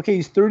 okay,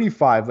 he's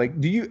 35. Like,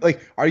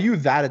 are you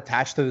that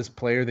attached to this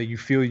player that you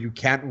feel you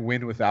can't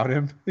win without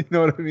him? You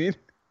know what I mean?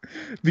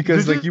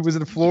 Because like he was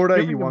in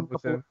Florida, he won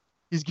with him.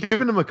 He's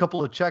given him a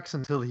couple of checks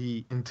until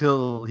he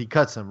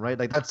cuts him, right?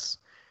 Like that's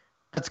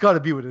got to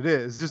be what it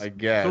is. Just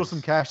throw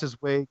some cash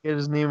his way, get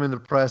his name in the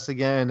press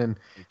again, and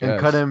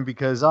cut him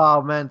because,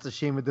 oh, man, it's a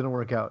shame it didn't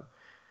work out.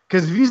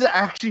 Because if he's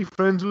actually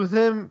friends with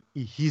him,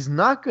 he's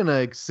not going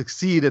to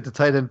succeed at the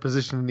tight end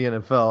position in the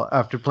NFL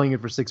after playing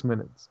it for 6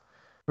 minutes,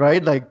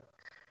 right? Like,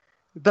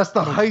 that's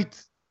the height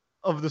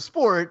of the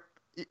sport.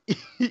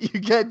 You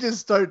can't just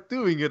start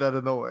doing it out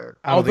of nowhere.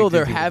 Although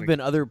there have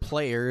been other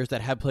players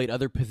that have played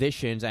other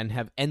positions and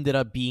have ended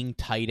up being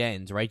tight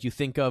ends, right? You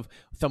think of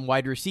some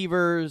wide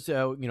receivers,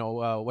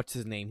 what's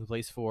his name, who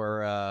plays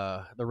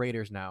for the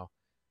Raiders now?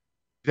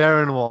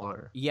 Darren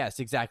Waller. Yes,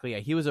 exactly. Yeah,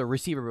 he was a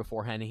receiver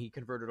beforehand, and he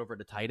converted over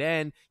to tight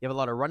end. You have a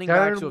lot of running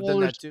backs who have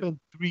done that too. Spent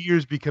 3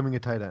 years becoming a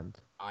tight end.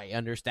 I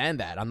understand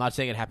that. I'm not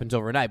saying it happens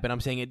overnight, but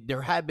I'm saying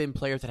there have been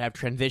players that have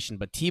transitioned.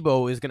 But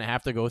Tebow is going to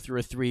have to go through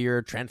a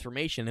 3-year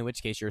transformation, in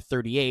which case you're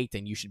 38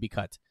 and you should be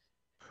cut.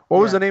 What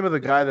was the name of the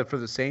guy that for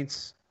the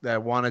Saints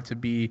that wanted to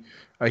be?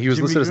 He was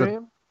listed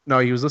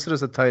he was listed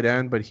as a tight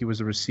end, but he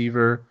was a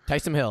receiver.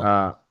 Taysom Hill.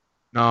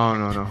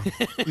 No.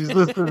 He's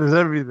listed as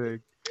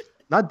everything.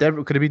 Not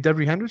Devery. Could it be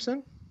Devery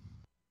Henderson?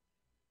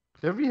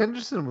 Devery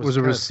Henderson was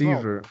a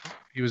receiver.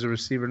 He was a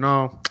receiver.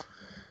 No.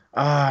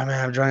 Man,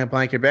 I'm drawing a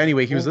blank here. But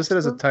anyway, he was listed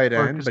as a tight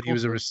end, but he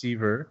was a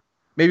receiver.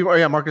 Maybe,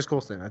 Marcus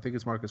Colston. I think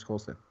it's Marcus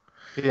Colston.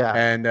 Yeah.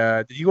 And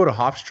did he go to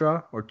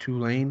Hofstra or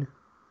Tulane?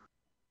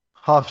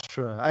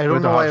 Hofstra. I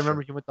don't know why I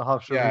remember he went to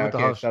Hofstra.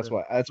 Yeah, that's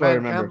why I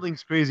remember.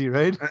 Gambling's crazy,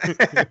 right?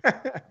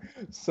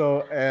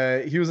 So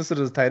he was listed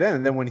as a tight end,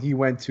 and then when he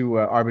went to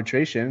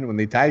arbitration, when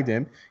they tagged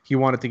him, he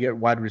wanted to get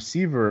wide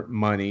receiver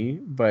money,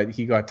 but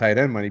he got tight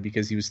end money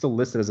because he was still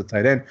listed as a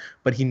tight end,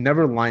 but he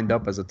never lined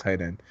up as a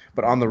tight end.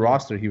 But on the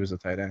roster, he was a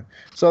tight end.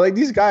 So like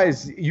these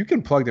guys, you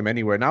can plug them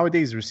anywhere.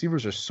 Nowadays,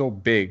 receivers are so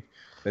big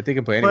that they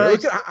can play anywhere.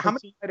 How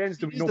many tight ends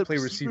do we know play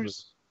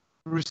receivers?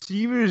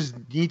 Receivers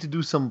need to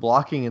do some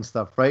blocking and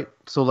stuff, right?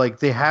 So like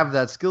they have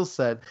that skill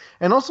set,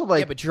 and also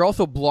like but you're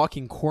also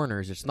blocking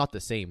corners. It's not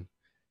the same.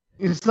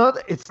 It's not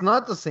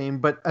the same,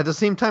 but at the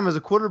same time, as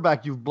a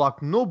quarterback, you've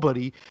blocked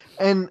nobody.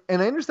 And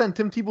I understand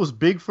Tim Tebow's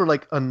big for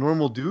like a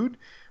normal dude,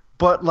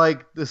 but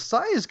like the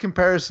size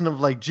comparison of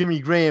like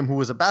Jimmy Graham, who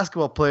was a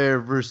basketball player,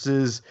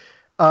 versus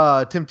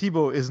Tim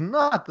Tebow is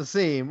not the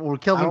same, or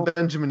Kelvin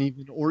Benjamin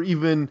even, or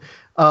even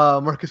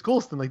Marcus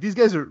Colston. Like these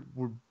guys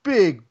were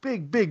big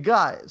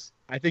guys.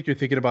 I think you're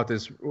thinking about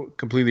this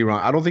completely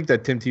wrong. I don't think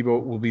that Tim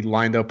Tebow will be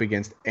lined up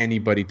against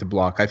anybody to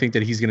block. I think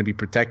that he's going to be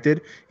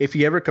protected. If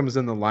he ever comes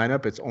in the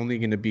lineup, it's only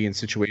going to be in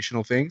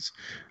situational things.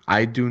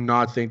 I do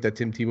not think that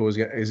Tim Tebow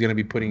is going to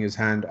be putting his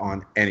hand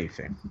on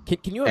anything.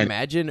 Can you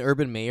imagine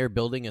Urban Meyer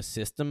building a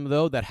system,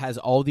 though, that has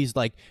all these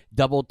like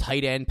double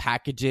tight end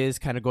packages,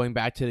 kind of going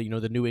back to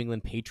the New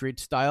England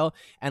Patriots style,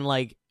 and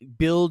like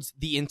builds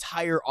the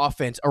entire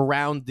offense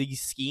around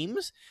these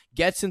schemes,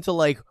 gets into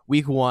like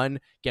week 1,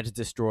 gets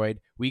destroyed,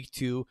 week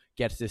 2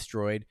 gets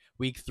destroyed,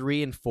 week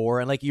 3 and 4,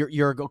 and like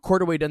you're a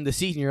quarter way done the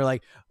season, you're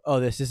like, oh,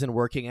 this isn't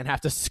working, and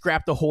have to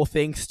scrap the whole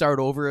thing, start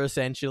over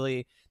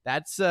essentially.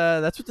 That's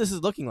what this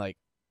is looking like.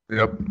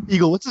 Yep.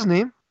 Eagle, what's his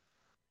name?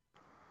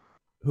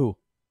 Who?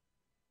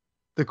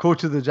 The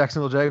coach of the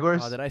Jacksonville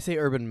Jaguars. Oh, did I say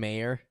Urban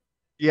Meyer?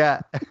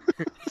 Yeah.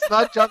 It's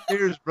not John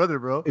Mayer's brother,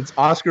 bro. It's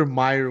Oscar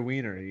Mayer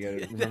Wiener. You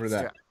gotta remember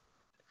that.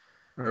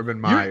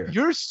 Urban Meyer.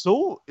 You're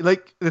so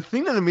like the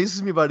thing that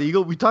amazes me about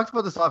Eagle. We talked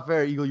about this off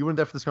air, Eagle. You weren't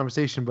there for this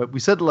conversation, but we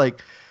said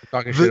like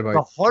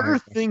the harder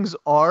things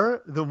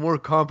are, the more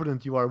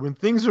competent you are. When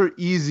things are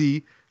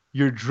easy,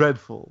 you're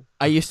dreadful.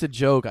 I used to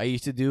joke. I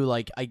used to do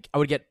like I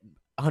would get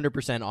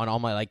 100% on all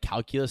my like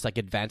calculus, like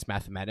advanced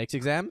mathematics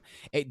exam.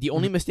 The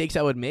only mistakes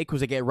I would make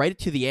was I get right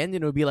to the end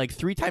and it would be like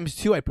 3 times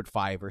 2 I put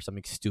 5 or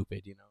something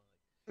stupid, you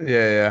know.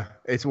 Yeah.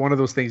 It's one of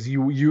those things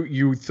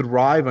you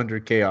thrive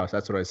under chaos.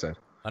 That's what I said.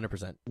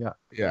 100%.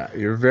 Yeah,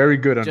 you're very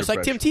good under just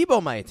like pressure. Tim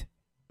Tebow might.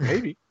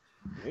 Maybe.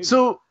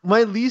 So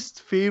my least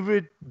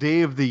favorite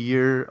day of the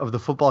year of the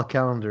football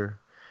calendar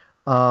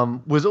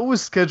was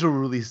always schedule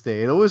release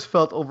day. It always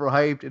felt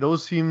overhyped. It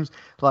always seems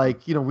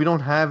like, we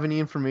don't have any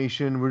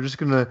information. We're just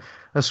going to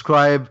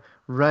ascribe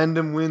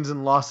random wins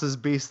and losses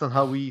based on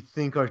how we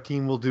think our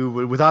team will do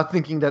without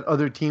thinking that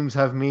other teams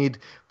have made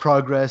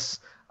progress.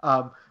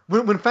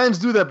 When fans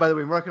do that, by the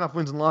way, marking off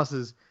wins and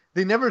losses,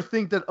 they never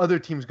think that other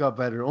teams got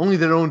better. Only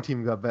their own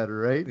team got better,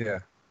 right? Yeah,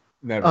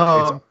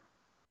 never.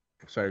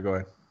 Sorry, go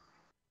ahead.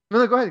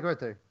 No, go ahead,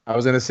 Terry. I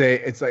was gonna say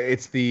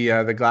it's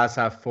the glass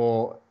half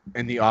full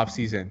in the off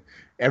season.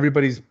 I'm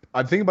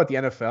thinking about the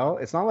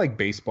NFL. It's not like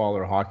baseball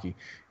or hockey,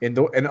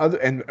 or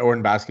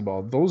in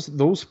basketball.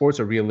 Those sports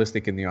are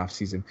realistic in the off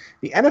season.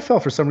 The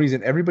NFL, for some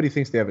reason, everybody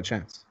thinks they have a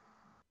chance.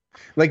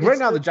 Like right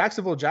now, the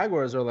Jacksonville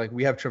Jaguars are like,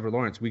 we have Trevor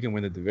Lawrence, we can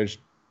win the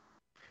division.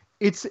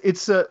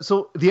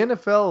 So the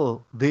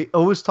NFL, they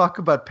always talk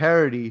about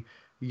parity,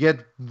 yet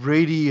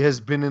Brady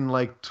has been in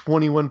like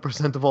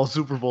 21% of all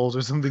Super Bowls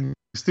or something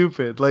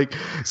stupid. Like,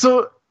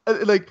 so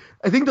like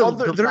I think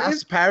there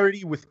is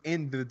parity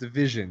within the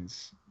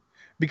divisions,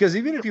 because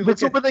even if you look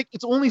but like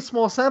it's only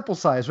small sample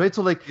size, right?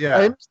 So like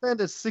I understand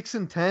that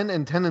 6-10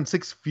 and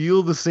 10-6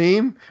 feel the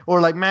same,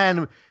 or like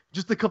man,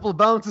 just a couple of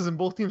bounces and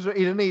both teams are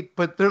 8-8,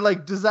 but they're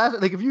like disaster.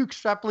 Like if you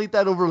extrapolate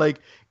that over like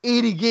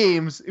 80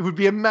 games, it would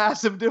be a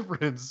massive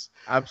difference.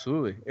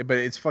 Absolutely, but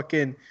it's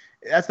fucking.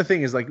 That's the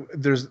thing is like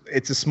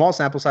it's a small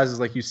sample sizes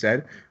like you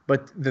said,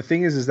 but the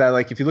thing is that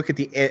like if you look at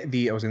the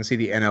I was going to say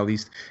the NL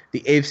East,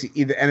 the AFC,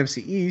 the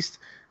NFC East,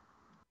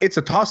 it's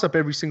a toss up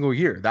every single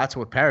year. That's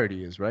what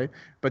parity is, right?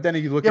 But then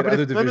if you look at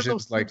other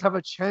divisions, like have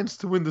a chance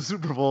to win the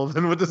Super Bowl,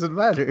 then what does it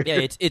matter?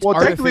 Yeah, it's well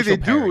technically they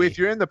parity. do. If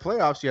you're in the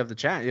playoffs, you have a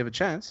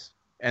chance,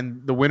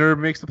 and the winner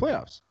makes the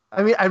playoffs.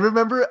 I mean, I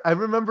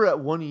remember at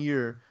 1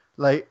 year,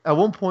 like at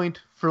one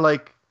point for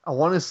like I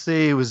want to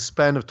say it was a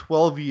span of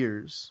 12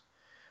 years.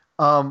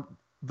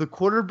 The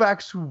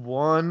quarterbacks who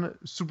won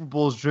Super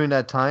Bowls during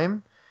that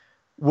time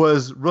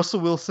was Russell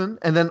Wilson,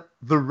 and then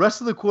the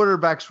rest of the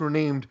quarterbacks were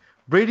named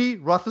Brady,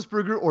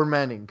 Roethlisberger, or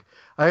Manning.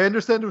 I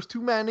understand there was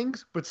 2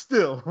 Mannings, but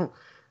still,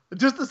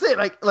 just to say,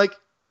 like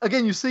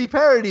again, you say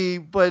parity,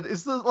 but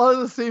it's a lot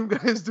of the same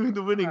guys doing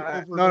the winning.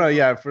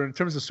 Yeah. In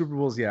terms of Super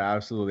Bowls, yeah,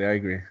 absolutely, I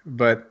agree.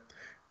 But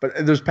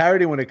there's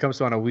parity when it comes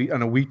to on a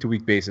week to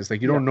week basis.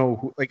 Like you don't know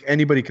who, like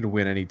anybody can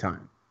win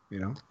anytime. You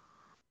know,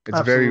 it's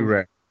Absolutely. very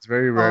rare. It's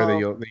very rare that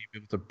you'll be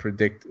able to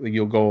predict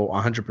you'll go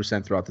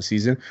 100% throughout the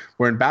season.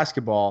 Where in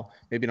basketball,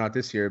 maybe not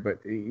this year, but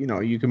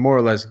you can more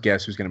or less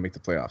guess who's going to make the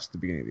playoffs at the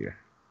beginning of the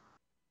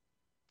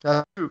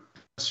year.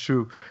 That's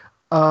true.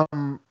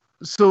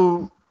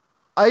 So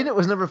I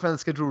was never a fan of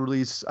schedule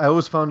release. I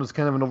always found it was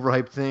kind of an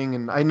overhyped thing,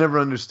 and I never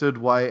understood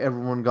why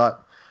everyone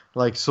got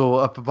like so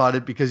up about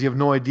it, because you have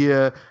no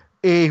idea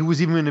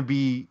who's even going to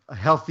be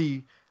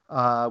healthy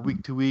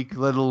week to week,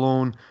 let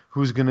alone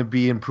who's going to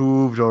be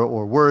improved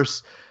or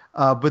worse.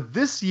 But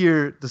this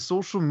year, the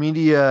social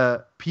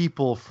media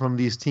people from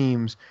these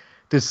teams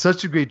did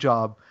such a great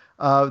job.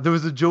 There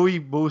was a Joey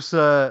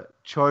Bosa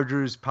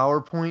Chargers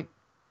PowerPoint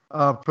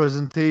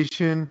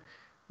presentation.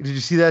 Did you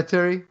see that,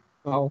 Terry?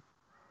 Oh.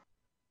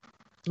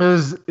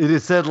 It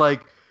said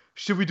like,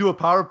 should we do a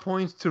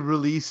PowerPoint to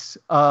release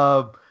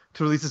a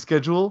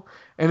schedule?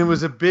 And it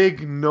was a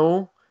big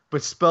no,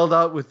 but spelled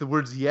out with the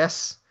words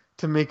yes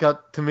to make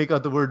out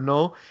the word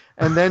no.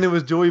 And then it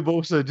was Joey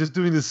Bosa just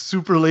doing this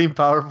super lame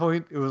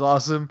PowerPoint. It was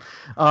awesome.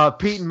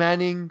 Peyton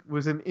Manning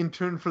was an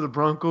intern for the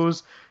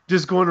Broncos,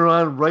 just going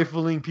around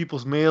rifling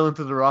people's mail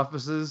into their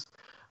offices.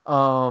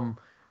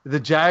 The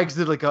Jags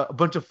did like a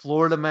bunch of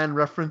Florida Man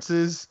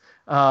references.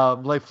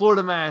 Like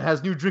Florida Man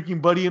has new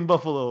drinking buddy in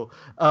Buffalo.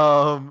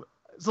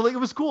 So like it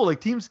was cool.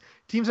 Like teams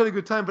had a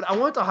good time. But I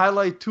want to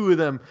highlight 2 of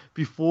them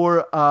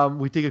before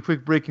we take a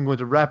quick break and go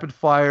into rapid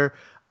fire.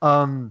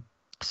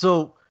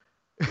 So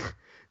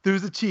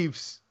there's the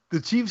Chiefs. The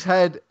Chiefs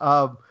had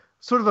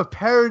sort of a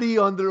parody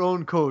on their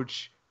own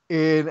coach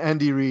in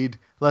Andy Reid.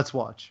 Let's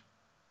watch.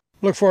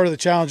 Look forward to the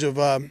challenge of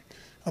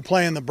of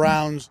playing the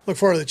Browns. Look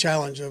forward to the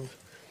challenge of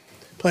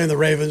playing the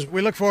Ravens.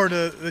 We look forward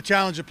to the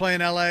challenge of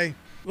playing LA.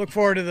 Look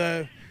forward to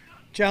the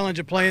challenge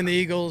of playing the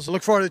Eagles.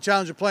 Look forward to the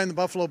challenge of playing the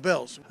Buffalo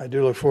Bills. I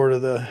do look forward to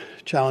the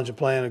challenge of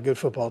playing a good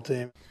football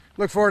team.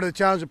 Look forward to the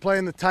challenge of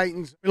playing the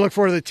Titans. We look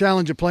forward to the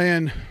challenge of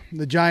playing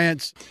the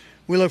Giants.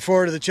 We look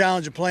forward to the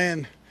challenge of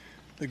playing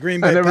the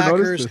Green Bay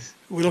Packers.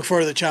 We look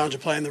forward to the challenge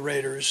of playing the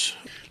Raiders.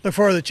 Look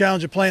forward to the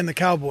challenge of playing the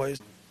Cowboys.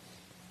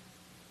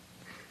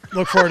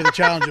 Look forward to the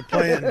challenge of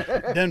playing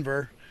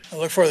Denver. I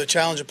look forward to the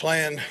challenge of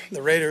playing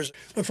the Raiders.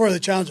 Look forward to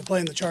the challenge of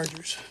playing the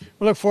Chargers.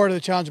 We look forward to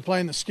the challenge of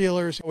playing the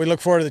Steelers. We look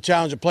forward to the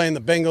challenge of playing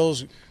the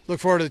Bengals. Look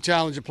forward to the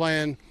challenge of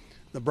playing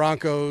the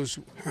Broncos.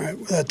 All right,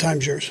 well, that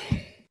time's yours.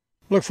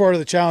 Look forward to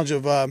the challenge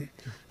of... Love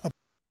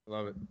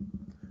it.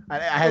 I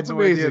had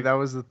no idea that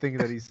was the thing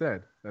that he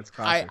said. That's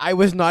classic. I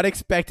was not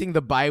expecting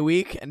the bye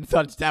week and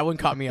thought that one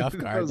caught me off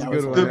guard. That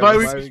was a good one. The bye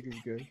week was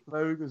good. The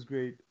bye week was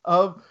great.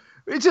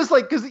 It's just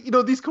like, because,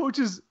 these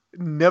coaches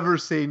never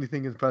say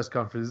anything in press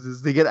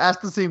conferences. They get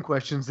asked the same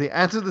questions. They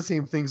answer the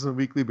same things on a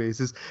weekly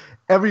basis.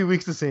 Every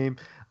week's the same.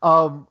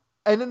 And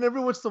then every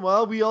once in a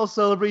while, we all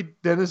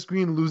celebrate Dennis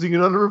Green losing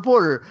it on a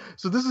reporter.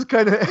 So this is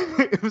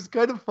it was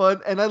kind of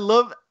fun. And I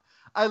love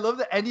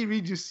that Andy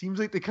Reid just seems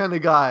like the kind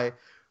of guy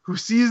who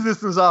sees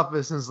this in his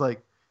office and is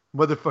like,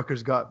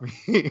 motherfuckers got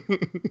me.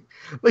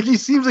 Like, he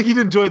seems like he'd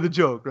enjoy the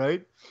joke,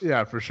 right?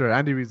 Yeah, for sure.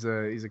 Andy Reid's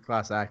he's a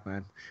class act,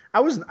 man. I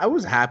was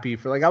happy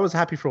for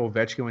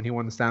Ovechkin when he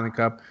won the Stanley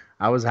Cup.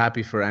 I was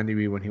happy for Andy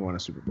Reid when he won a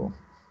Super Bowl.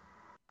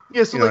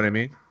 Yeah, so you know what I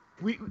mean?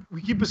 We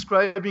keep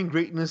ascribing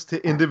greatness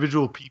to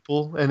individual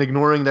people and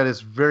ignoring that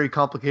it's very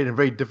complicated and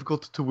very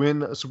difficult to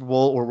win a Super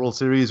Bowl or World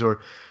Series or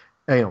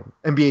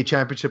NBA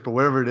championship or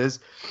whatever it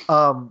is.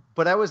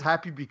 But I was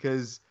happy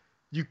because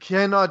you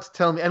cannot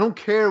tell me. I don't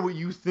care what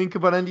you think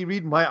about Andy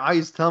Reid. My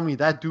eyes tell me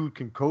that dude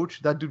can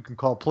coach. That dude can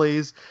call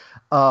plays.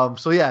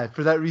 So yeah,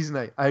 for that reason,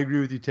 I agree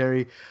with you,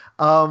 Terry.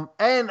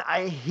 And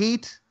I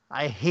hate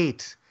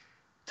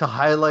to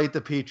highlight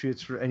the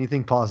Patriots for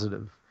anything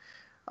positive.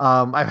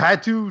 I've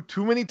had to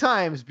too many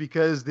times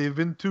because they've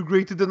been too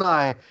great to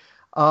deny.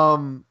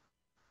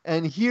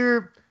 And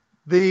here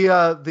they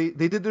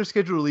did their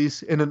schedule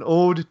release in an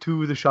ode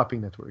to the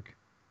shopping network.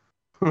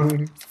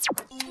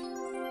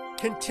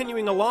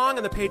 Continuing along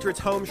on the Patriots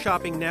Home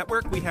Shopping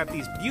Network, we have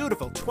these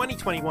beautiful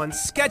 2021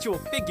 schedule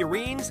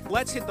figurines.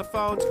 Let's hit the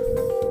phones.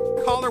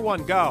 Caller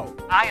 1, go.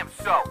 I am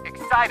so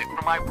excited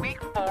for my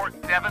Week 4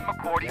 Devin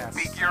McCourty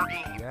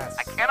figurine. Yes.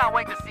 I cannot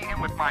wait to see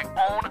him with my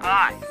own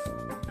eyes.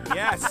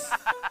 Yes.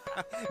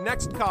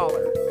 Next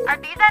caller. Are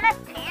these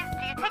NFTs? Do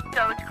you take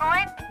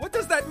Dogecoin? What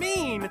does that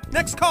mean?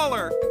 Next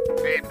caller.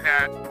 Hey,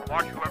 Pat. I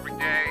watch you every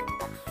day.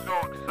 I'm so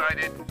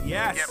excited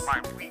Yes. to get my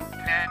Week 10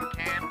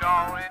 Cam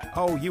doll in.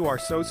 Oh, you are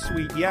so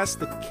sweet. Yes,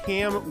 the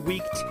Cam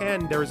Week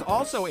 10. There is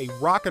also a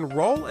rock and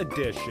roll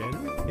edition.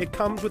 It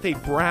comes with a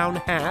brown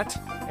hat,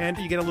 and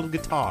you get a little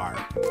guitar.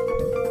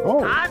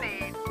 Oh. I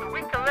need the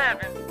Week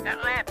 11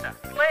 Atlanta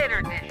Slater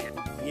edition.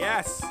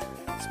 Yes.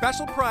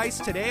 Special price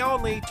today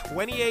only,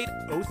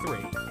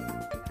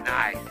 $28.03.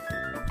 Nice.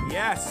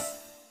 Yes.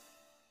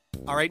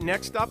 All right,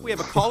 next up, we have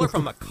a caller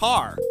from the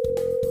car.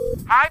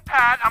 Hi,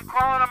 Pat. I'm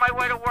calling on my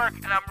way to work,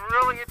 and I'm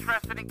really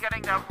interested in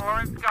getting that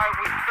Lawrence Guy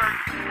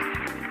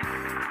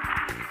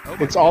Week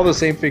 13. It's all the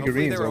same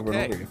figurines they're over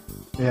okay. and over again.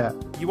 Yeah.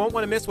 You won't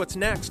want to miss what's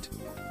next.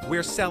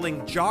 We're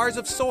selling jars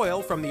of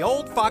soil from the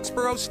old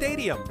Foxborough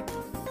Stadium.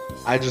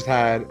 I just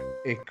had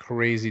a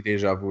crazy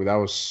deja vu. That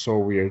was so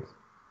weird.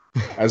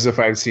 As if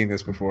I've seen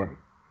this before.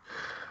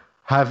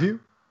 Have you?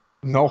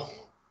 No.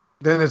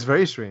 Then it's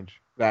very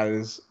strange. That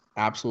is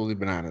absolutely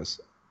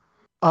bananas.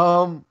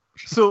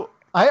 So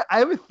I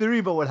have a theory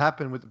about what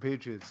happened with the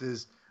Patriots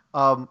is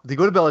they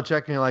go to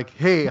Belichick and they're like,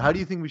 hey, how do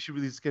you think we should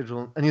release the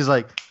schedule? And he's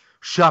like,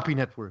 Shopping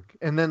Network.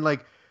 And then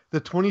like the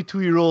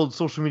 22-year-old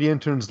social media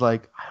intern's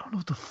like, I don't know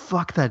what the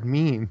fuck that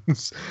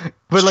means.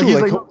 But like,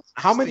 True, he's like,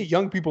 how many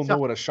young people know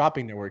what a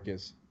shopping network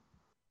is?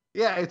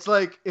 Yeah, it's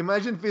like,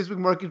 imagine Facebook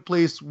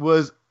Marketplace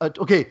was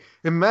okay.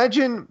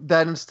 Imagine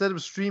that instead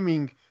of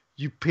streaming,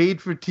 you paid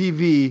for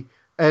TV,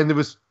 and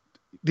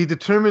they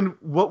determined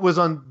what was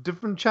on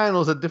different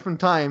channels at different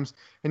times,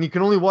 and you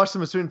can only watch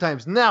them at certain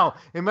times. Now,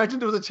 imagine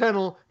there was a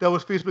channel that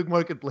was Facebook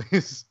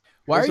Marketplace.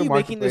 Why are you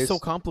making this so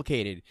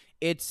complicated?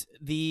 It's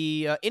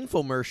the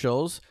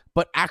infomercials,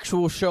 but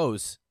actual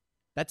shows.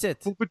 That's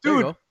it. But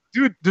dude,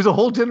 there's a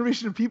whole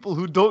generation of people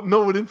who don't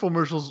know what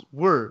infomercials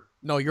were.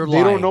 No, you're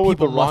lying. They don't know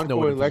people what the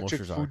know Ronco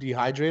electric food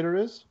dehydrator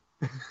is?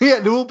 Yeah,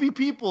 there will be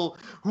people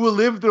who will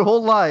live their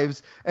whole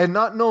lives and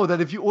not know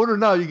that if you order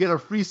now, you get a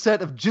free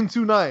set of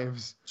Jinsu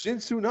knives.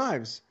 Jinsu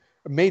knives.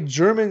 Made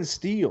German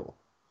steel.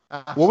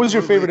 Absolutely. What was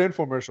your favorite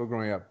infomercial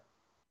growing up?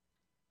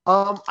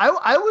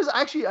 I was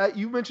actually,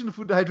 you mentioned the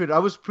food dehydrator. I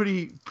was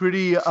pretty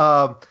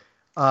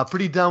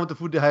down with the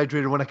food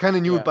dehydrator when I kind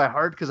of knew it by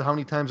heart because of how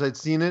many times I'd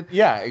seen it.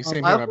 Yeah, same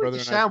here, my brother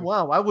and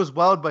ShamWow. I was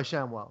wowed by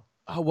ShamWow.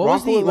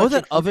 What was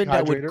that oven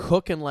that would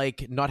cook and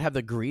like not have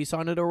the grease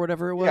on it or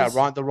whatever it was?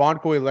 Yeah, the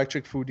Ronco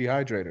electric food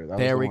dehydrator.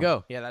 There we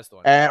go. Yeah, that's the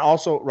one. And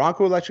also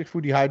Ronco electric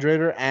food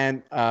dehydrator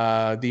and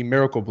the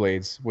Miracle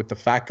Blades with the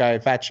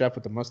fat chef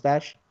with the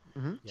mustache.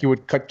 Mm-hmm. He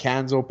would cut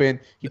cans open.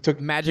 He took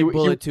Magic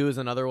Bullet too is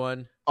another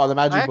one. Oh, the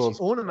Magic Bullet.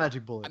 I own a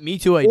Magic Bullet. Me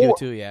too. I do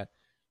too. Yeah.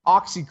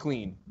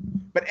 OxyClean,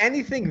 but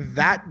anything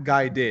that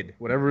guy did,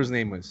 whatever his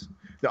name was,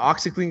 the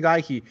OxyClean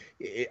guy,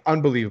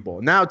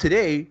 unbelievable. Now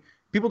today,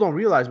 people don't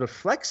realize, but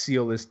Flex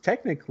Seal is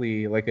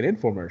technically like an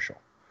infomercial.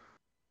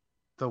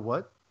 The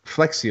what?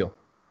 Flex Seal.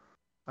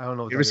 I don't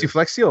know. You ever see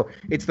Flex Seal?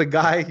 It's the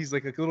guy. He's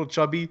like a little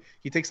chubby.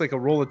 He takes like a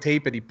roll of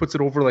tape and he puts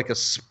it over like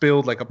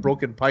a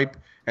broken pipe,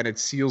 and it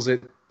seals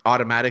it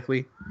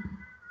automatically.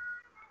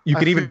 You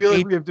can even feel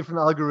like we have different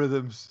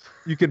algorithms.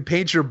 You can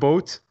paint your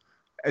boat.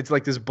 It's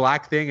like this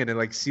black thing, and it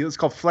like seals. It's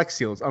called Flex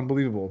Seal. It's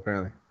unbelievable.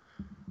 Apparently,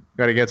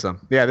 gotta get some.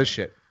 Yeah, this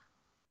shit.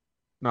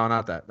 No,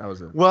 not that. That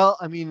was it. Well,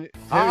 I mean,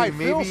 Terry,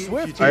 Phil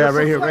Swift. Oh, yeah,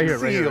 right here.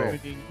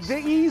 The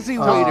easy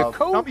way to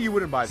coat, you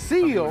wouldn't buy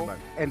seal,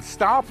 and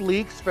stop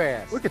leaks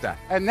fast. Look at that.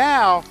 And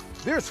now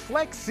there's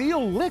Flex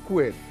Seal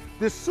Liquid,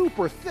 this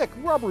super thick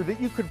rubber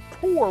that you could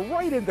pour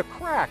right into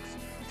cracks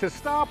to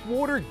stop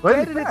water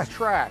dead in its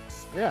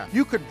tracks. Yeah.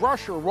 You could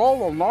brush or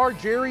roll on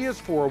large areas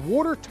for a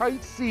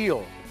watertight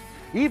seal.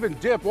 Even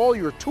dip all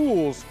your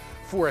tools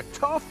for a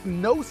tough,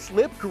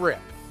 no-slip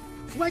grip.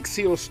 Flex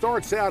Seal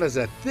starts out as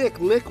a thick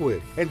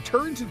liquid and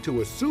turns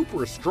into a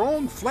super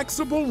strong,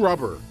 flexible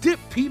rubber. Dip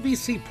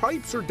PVC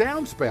pipes or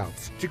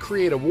downspouts to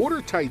create a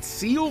watertight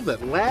seal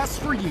that lasts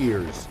for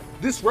years.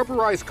 This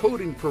rubberized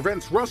coating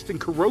prevents rust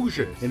and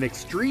corrosion. In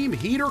extreme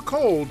heat or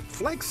cold,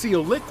 Flex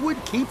Seal Liquid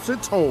keeps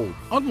its hold.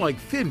 Unlike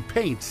thin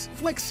paints,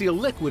 Flex Seal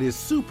Liquid is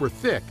super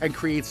thick and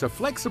creates a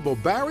flexible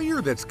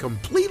barrier that's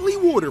completely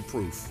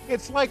waterproof.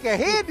 It's like a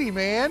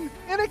handyman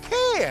in a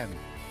can.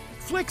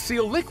 Flex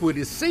Seal Liquid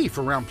is safe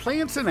around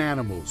plants and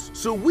animals,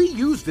 so we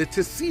used it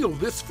to seal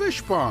this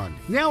fish pond.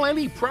 Now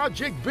any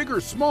project, big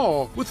or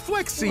small, with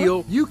Flex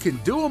Seal, you can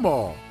do them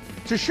all.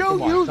 To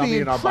show you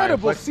the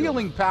incredible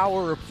sealing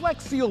power of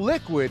Flex Seal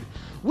Liquid,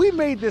 we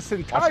made this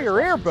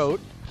entire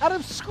airboat out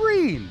of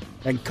screen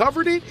and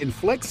covered it in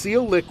Flex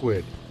Seal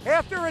Liquid.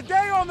 After a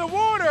day on the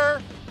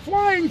water,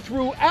 flying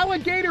through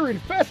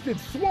alligator-infested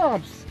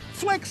swamps,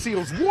 Flex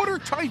Seal's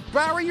watertight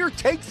barrier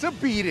takes a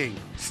beating,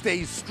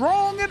 stays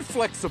strong and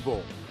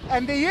flexible,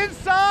 and the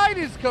inside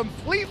is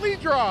completely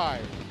dry.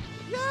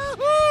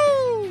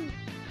 Yahoo!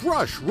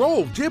 Brush,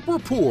 roll, dip, or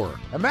pour.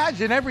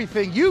 Imagine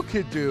everything you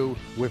could do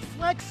with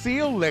Flex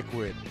Seal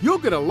Liquid. You'll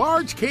get a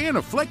large can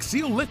of Flex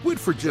Seal Liquid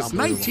for just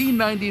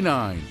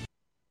 $19.99.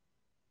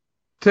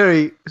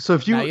 Terry, so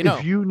if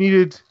you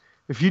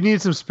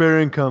needed some spare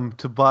income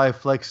to buy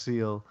Flex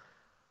Seal,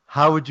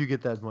 how would you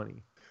get that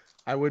money?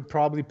 I would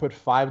probably put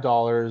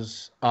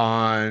 $5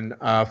 on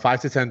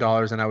 $5 to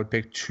 $10, and I would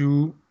pick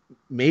 2,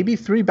 maybe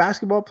 3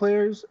 basketball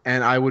players,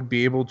 and I would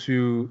be able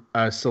to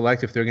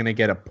select if they're going to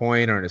get a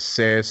point or an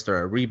assist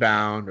or a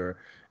rebound or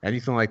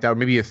anything like that, or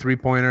maybe a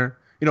 3-pointer.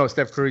 You know,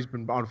 Steph Curry's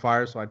been on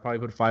fire, so I'd probably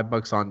put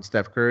 $5 on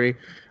Steph Curry.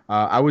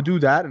 I would do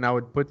that, and I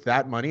would put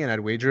that money and I'd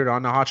wager it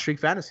on the Hot Streak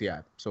Fantasy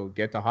app. So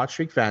get the Hot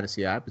Streak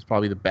Fantasy app. It's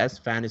probably the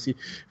best fantasy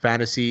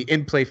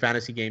in-play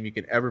fantasy game you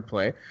can ever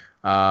play.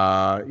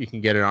 You can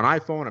get it on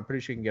iPhone. I'm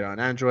pretty sure you can get it on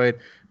Android.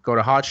 Go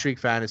to Hot Streak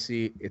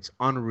Fantasy. It's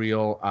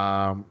unreal.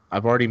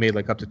 I've already made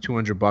like up to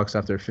 $200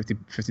 after a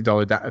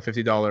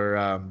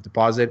 $50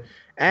 deposit.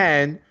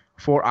 And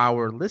for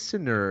our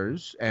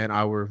listeners and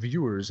our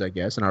viewers, I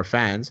guess, and our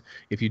fans,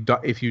 if you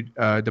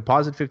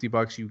deposit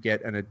 $50, you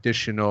get an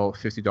additional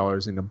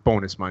 $50 in the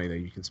bonus money that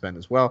you can spend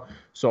as well.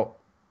 So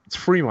it's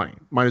free money.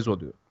 Might as well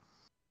do it.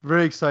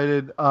 Very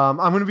excited. I'm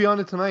going to be on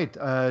it tonight.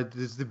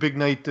 This is the big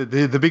night,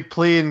 the big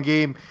play-in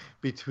game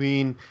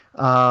between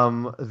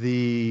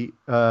the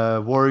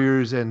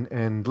Warriors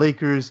and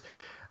Lakers.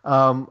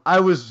 I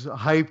was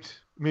hyped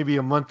maybe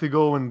a month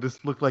ago when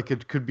this looked like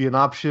it could be an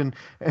option,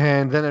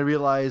 and then I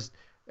realized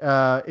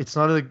it's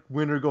not a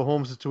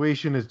win-or-go-home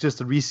situation. It's just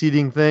a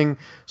reseeding thing.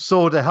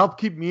 So to help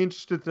keep me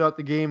interested throughout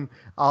the game,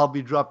 I'll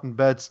be dropping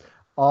bets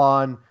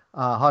on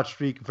Hot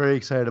Streak. Very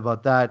excited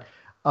about that.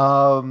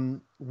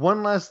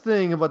 One last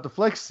thing about the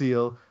Flex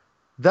Seal.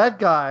 That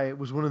guy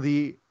was one of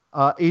the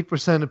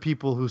 8% of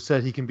people who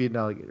said he can beat an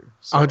alligator.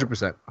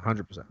 100%.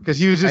 Because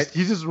he's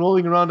just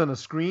rolling around on a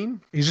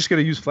screen. He's just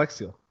going to use Flex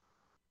Seal.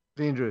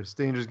 Dangerous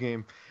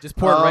game. Just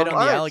pour it right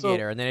on the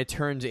alligator, and then it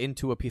turns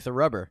into a piece of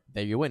rubber.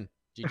 There you win.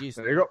 GG's.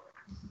 There you go.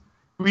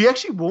 We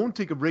actually won't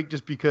take a break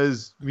just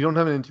because we don't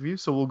have an interview,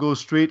 so we'll go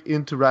straight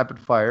into rapid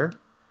fire.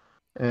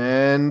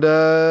 And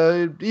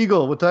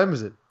Eagle, what time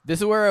is it? This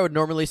is where I would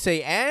normally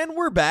say, and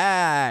we're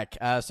back.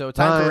 So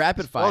time for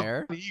rapid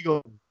fire.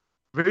 Eagle,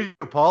 very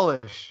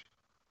polish.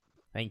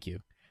 Thank you.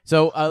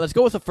 So let's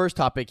go with the first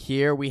topic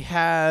here. We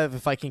have,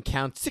 if I can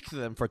count, 6 of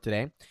them for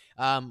today.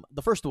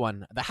 The first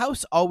one, the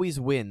house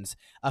always wins.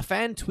 A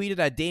fan tweeted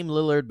at Dame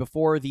Lillard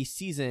before the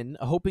season,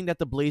 hoping that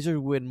the Blazers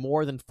would win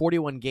more than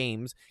 41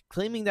 games,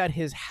 claiming that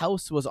his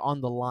house was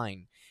on the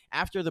line.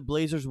 After the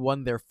Blazers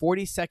won their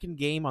 42nd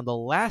game on the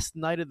last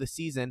night of the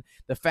season,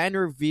 the fan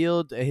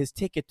revealed his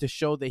ticket to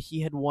show that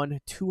he had won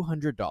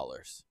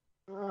 $200.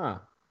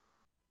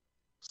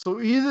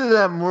 So either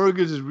that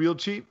mortgage is real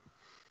cheap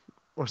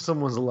or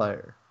someone's a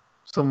liar.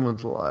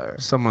 Someone's a liar.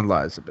 Someone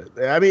lies a bit.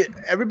 I mean,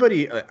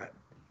 everybody,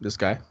 this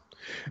guy,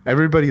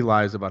 everybody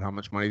lies about how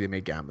much money they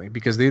make gambling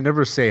because they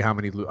never say how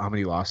many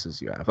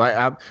losses you have.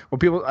 When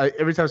people,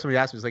 every time somebody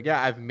asks me, it's like,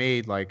 yeah, I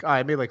made like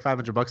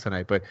 $500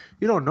 tonight, but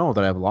you don't know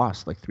that I've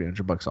lost like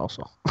 $300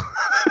 also.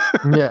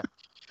 Yeah.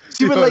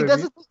 See, but like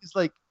that's the thing. It's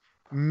like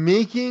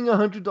making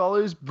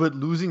 $100 but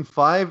losing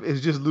 $5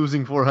 is just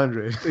losing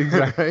 $400.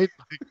 Exactly. Right?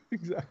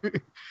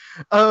 Exactly.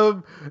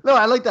 No,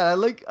 I like that.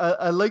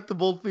 I like the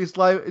bold-faced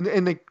lie.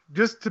 And like,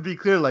 just to be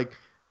clear, like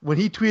when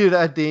he tweeted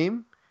at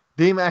Dame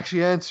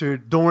actually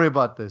answered, "Don't worry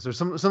about this," or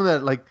something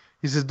that like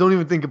he says, "Don't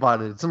even think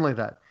about it," something like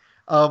that.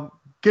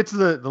 Get to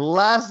the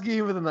last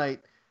game of the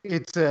night.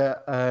 It's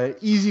a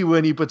easy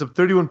win. He puts up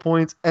 31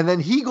 points, and then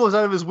he goes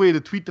out of his way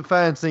to tweet the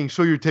fan saying,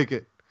 "Show your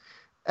ticket."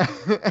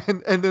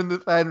 and then the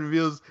fan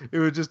reveals it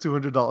was just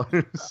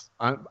 $200.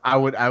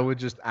 I would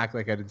just act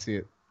like I didn't see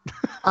it.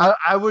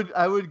 I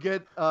would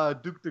get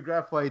Duke the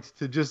Graphite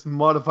to just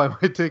modify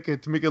my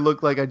ticket to make it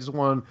look like I just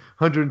won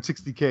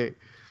 $160K.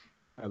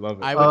 I love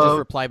it. I would just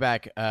reply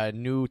back,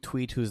 new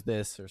tweet, who's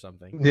this, or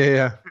something.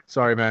 Yeah.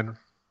 Sorry, man.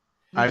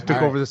 I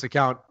took over this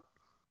account.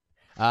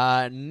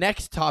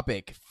 Next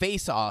topic,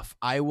 face-off.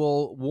 I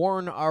will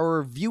warn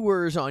our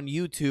viewers on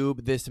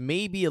YouTube, this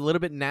may be a little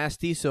bit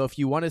nasty, so if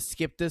you want to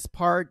skip this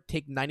part,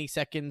 take 90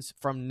 seconds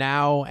from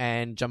now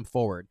and jump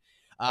forward.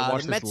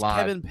 The Mets'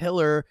 Kevin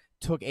Pillar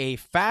took a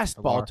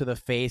fastball to the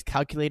face,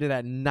 calculated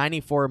at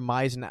 94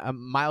 miles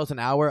an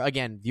hour.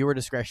 Again, viewer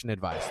discretion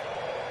advised.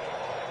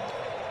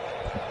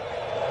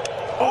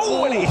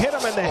 Oh, and he hit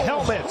him in the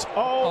helmet.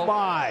 Oh,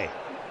 my.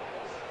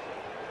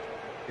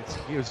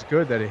 It was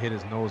good that it hit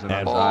his nose and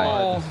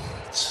eye.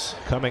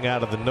 Coming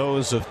out of the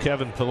nose of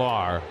Kevin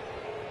Pillar,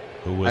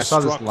 who was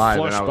struck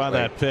flush by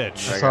that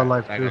pitch. I saw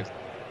live too.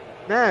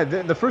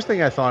 Man, the first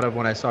thing I thought of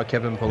when I saw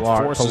Kevin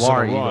Pillar,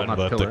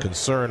 the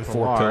concern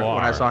for Pillar,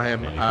 when I saw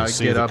him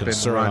get up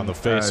and run on the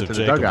face to of the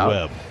Jacob dugout,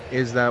 Webb,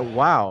 is that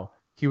wow,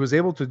 he was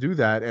able to do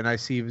that, and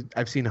I've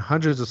seen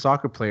hundreds of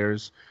soccer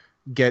players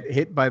get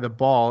hit by the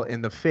ball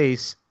in the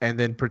face and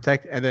then put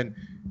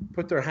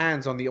their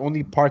hands on the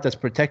only part that's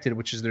protected,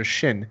 which is their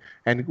shin,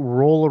 and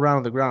roll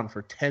around the ground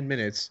for 10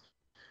 minutes,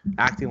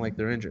 acting like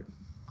they're injured.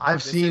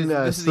 I've seen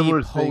this is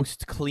similar the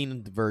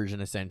post-cleaned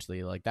version,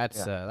 essentially. Like that's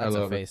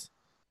a face.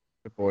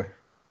 Good boy.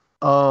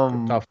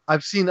 Tough.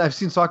 I've seen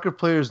soccer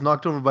players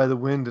knocked over by the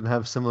wind and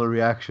have similar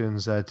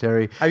reactions.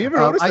 Terry, have you ever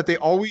noticed that they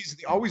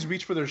always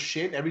reach for their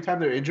shin every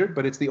time they're injured,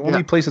 but it's the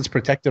only place that's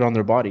protected on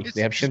their body.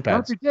 They have shin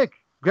pads.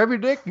 Grab your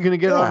dick. You're gonna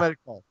get an automatic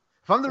call.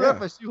 If I'm the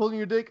ref, I see you holding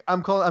your dick.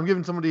 I'm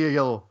giving somebody a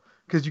yellow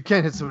because you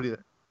can't hit somebody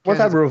there. One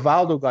time,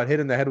 Rivaldo got hit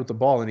in the head with the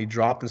ball and he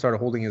dropped and started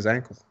holding his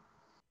ankle.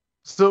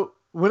 So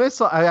when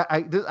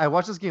I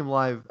watched this game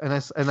live and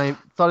I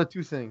thought of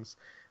two things.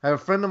 I have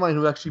a friend of mine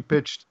who actually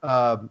pitched,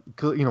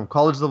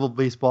 college level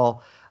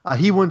baseball.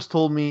 He once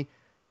told me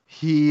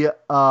he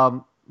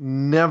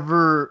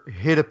never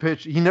hit a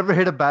pitch. He never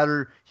hit a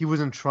batter he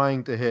wasn't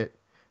trying to hit,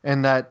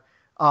 and that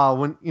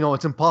when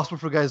it's impossible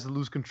for guys to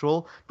lose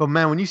control. But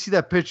man, when you see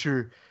that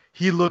pitcher,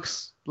 he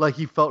looks like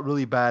he felt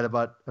really bad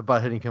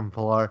about hitting Kevin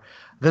Pillar.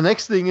 The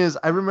next thing is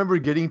I remember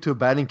getting to a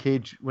batting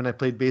cage when I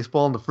played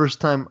baseball, and the first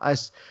time I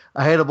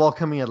had a ball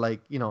coming at I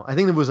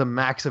think it was a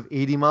max of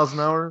 80 miles an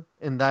hour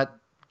in that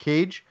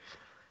cage,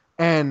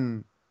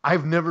 and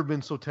I've never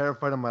been so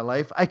terrified in my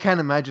life. I can't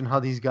imagine how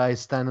these guys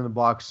stand in the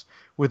box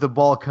with a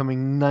ball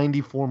coming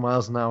 94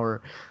 miles an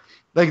hour.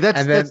 Like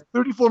that's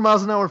 34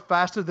 miles an hour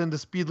faster than the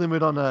speed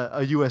limit on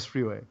a US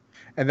freeway.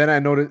 And then I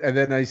noticed, and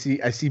then I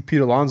see Pete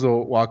Alonso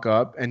walk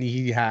up, and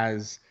he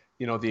has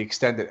the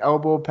extended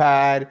elbow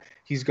pad.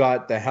 He's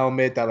got the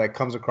helmet that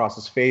comes across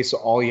his face, so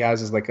all he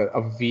has is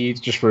a V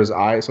just for his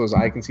eye, so his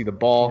eye can see the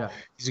ball. Yeah.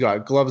 He's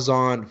got gloves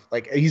on,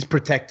 he's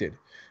protected.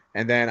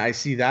 And then I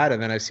see that,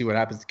 and then I see what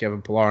happens to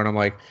Kevin Pillar, and I'm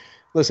like,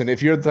 listen,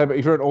 if you're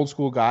an old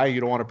school guy,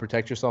 you don't want to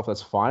protect yourself,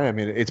 that's fine. I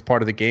mean, it's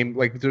part of the game.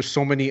 There's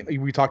so many.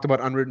 We talked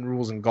about unwritten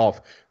rules in golf.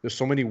 There's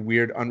so many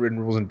weird unwritten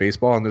rules in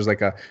baseball, and there's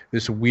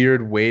this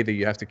weird way that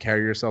you have to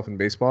carry yourself in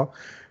baseball.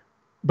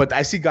 But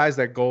I see guys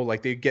that go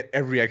they get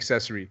every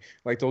accessory.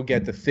 They'll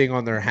get the thing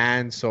on their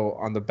hand, so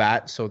on the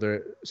bat, so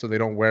they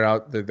don't wear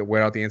out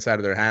the inside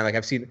of their hand.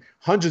 I've seen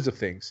hundreds of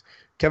things.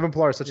 Kevin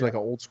Pillar is such an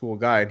old school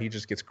guy, and he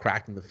just gets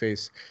cracked in the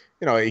face.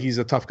 He's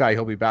a tough guy.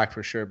 He'll be back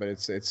for sure, but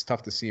it's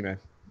tough to see, man.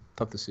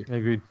 Tough to see. I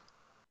agreed.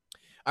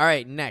 All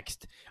right,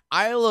 next.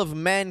 Isle of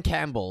Man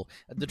Campbell.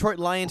 Detroit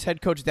Lions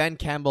head coach Dan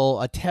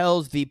Campbell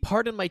tells the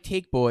Pardon My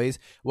Take boys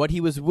what he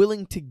was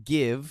willing to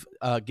give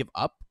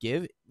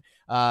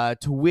to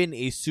win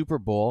a Super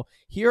Bowl.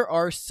 Here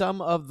are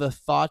some of the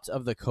thoughts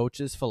of the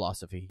coach's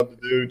philosophy. To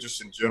do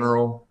just in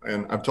general,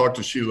 and I've talked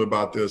to Sheila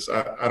about this.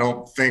 I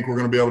don't think we're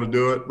going to be able to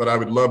do it, but I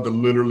would love to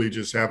literally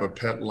just have a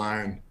pet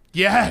lion.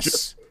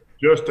 Yes.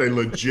 just a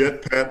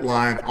legit pet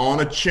lion on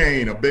a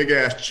chain, a big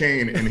ass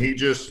chain, and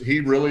he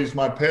really is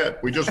my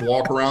pet. We just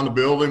walk around the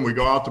building. We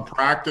go out to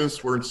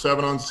practice. We're in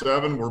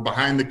 7-on-7. We're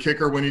behind the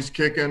kicker when he's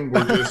kicking.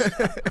 We're just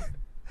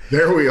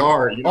there. We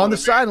are on the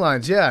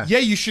sidelines. Yeah, yeah.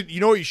 You should. You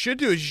know what you should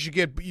do is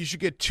you should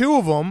get 2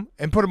 of them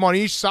and put them on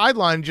each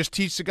sideline and just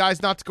teach the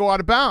guys not to go out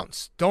of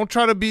bounds. Don't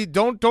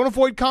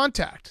avoid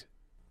contact.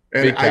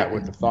 And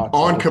with the thoughts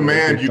on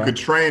command, you could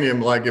train him.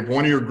 Like if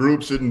one of your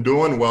groups isn't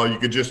doing well, you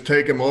could just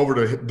take him over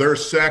to their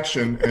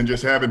section and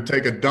just have him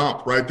take a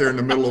dump right there in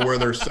the middle of where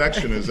their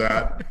section is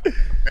at,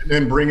 and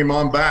then bring him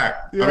on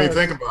back. Yeah. I mean,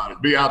 think about it.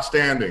 It'd be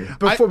outstanding.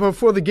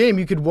 Before the game,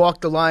 you could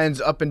walk the Lions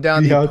up and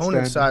down the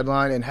opponent's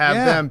sideline and have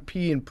them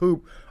pee and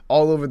poop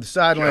all over the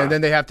sideline, and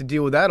then they have to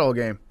deal with that all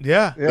game.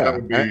 Yeah. That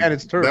would be, and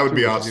it's that would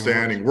be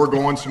outstanding. We're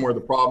going somewhere.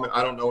 The problem,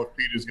 I don't know if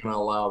Pete is going to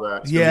allow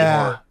that. It's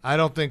I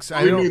don't think so.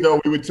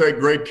 Though, we would take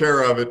great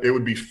care of it. It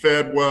would be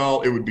fed well.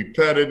 It would be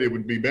petted. It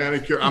would be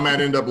manicured. I might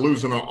end up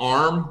losing an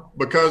arm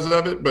because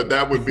of it, but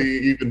that would be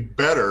even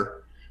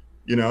better,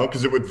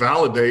 because it would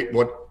validate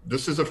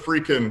this is a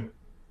creature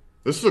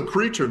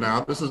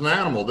now. This is an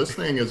animal. This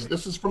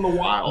is from the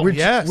wild.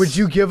 Would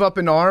you give up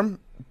an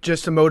arm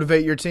just to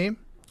motivate your team?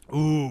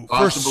 Ooh,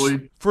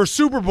 possibly for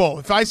Super Bowl.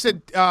 If I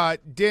said,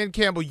 Dan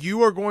Campbell,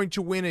 you are going to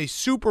win a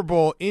Super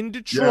Bowl in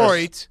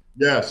Detroit.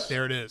 Yes.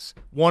 There it is.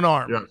 One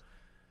arm. Yes.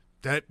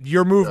 That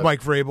your move,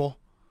 Mike Vrabel.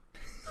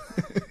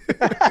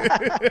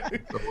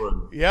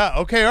 Yeah.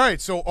 Okay. All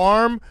right. So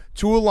arm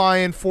to a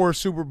Lion for a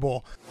Super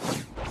Bowl.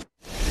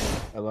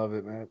 I love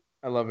it, man.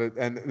 I love it,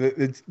 and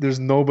there's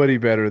nobody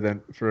better than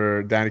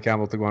for Danny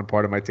Campbell to go on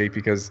part of my tape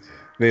because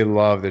they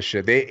love this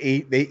shit. They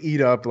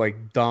eat up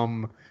like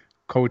dumb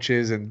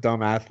coaches and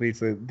dumb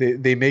athletes.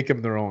 They make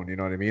them their own, you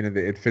know what I mean? And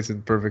it fits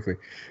in perfectly.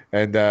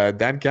 And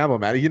Dan Campbell,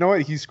 man, you know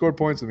what? He scored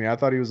points with me. I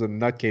thought he was a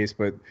nutcase,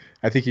 but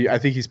I think he's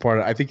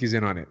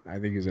in on it. I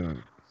think he's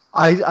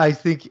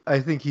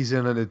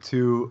in on it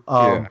too.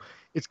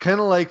 It's kind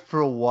of like for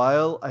a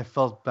while I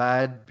felt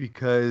bad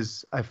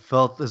because I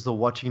felt as though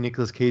watching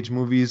Nicolas Cage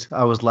movies,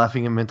 I was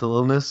laughing at mental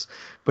illness.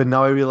 But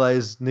now I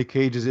realize Nick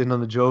Cage is in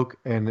on the joke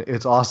and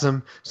it's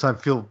awesome. So I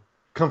feel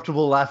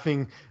comfortable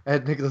laughing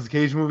at Nicolas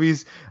Cage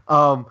movies.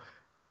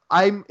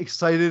 I'm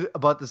excited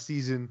about the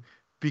season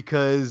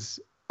because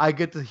I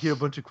get to hear a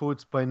bunch of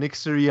quotes by Nick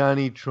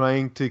Sirianni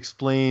trying to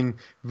explain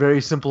very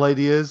simple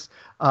ideas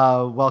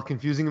while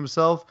confusing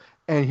himself,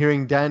 and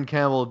hearing Dan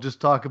Campbell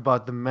just talk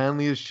about the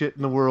manliest shit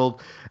in the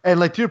world. And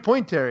like to your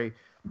point, Terry,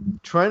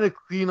 trying to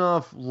clean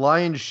off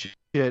lion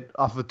shit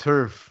off of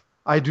turf,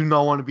 I do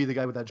not want to be the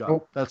guy with that job.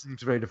 Nope. That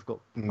seems very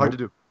difficult. Hard to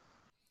do.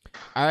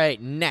 All right,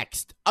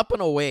 next, up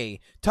and away,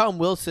 Tom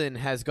Wilson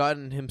has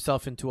gotten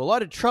himself into a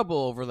lot of trouble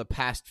over the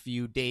past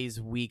few days,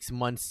 weeks,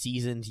 months,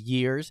 seasons,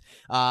 years.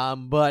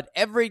 But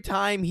every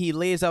time he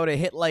lays out a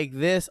hit like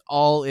this,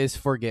 all is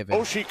forgiven.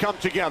 Oshie come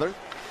together.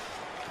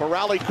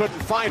 Corrali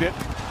couldn't find it.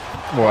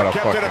 What a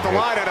kept it at the hit.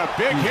 line and a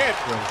big hit.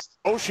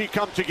 Oshie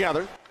come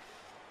together.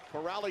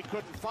 Corali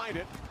couldn't find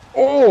it.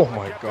 Oh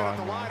my God.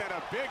 At the line and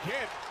a big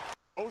hit.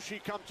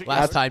 Oshie come together.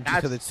 Last time, just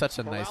because it's such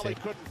a nice hit.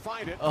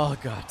 Oh,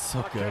 God,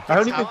 so good. I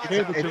don't even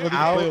care that you're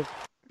letting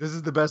This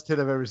is the best hit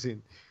I've ever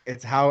seen.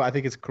 It's how I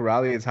think it's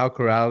Corali. It's how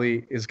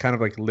Corali is kind of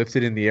like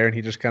lifted in the air and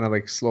he just kind of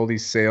like slowly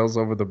sails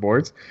over the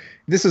boards.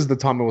 This is the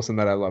Tom Wilson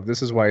that I love.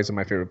 This is why he's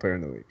my favorite player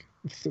in the league.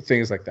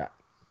 Things like that.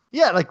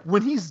 Yeah, like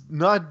when he's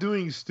not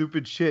doing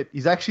stupid shit,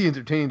 he's actually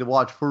entertaining to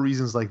watch for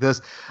reasons like this.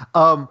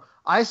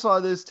 I saw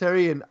this,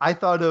 Terry, and I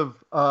thought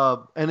of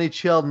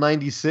NHL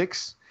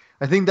 96.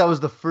 I think that was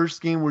the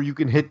first game where you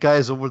can hit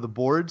guys over the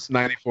boards.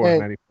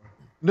 94.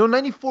 No,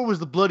 94 was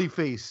the bloody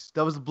face.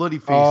 That was the bloody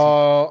face.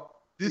 Oh,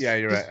 yeah,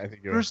 you're right. I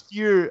think you're first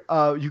year,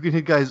 you can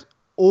hit guys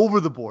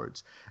over the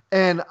boards.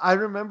 And I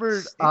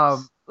remembered,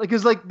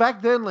 because like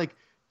back then, like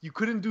you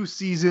couldn't do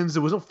seasons.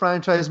 There was no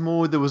franchise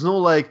mode. There was no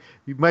like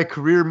my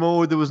career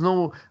mode. There was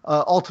no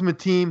ultimate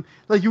team.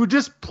 Like you would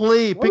just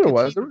play, pick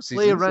a team,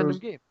 play a random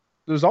game.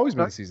 There's always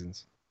been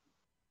seasons.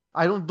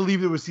 I don't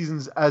believe there were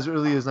seasons as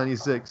early as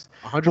 96.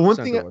 100% but one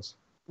thing, there was.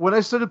 When I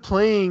started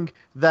playing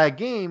that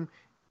game,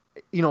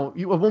 at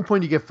one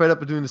point you get fed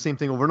up of doing the same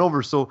thing over and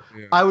over. So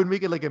I would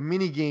make it like a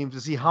mini game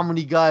to see how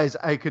many guys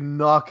I could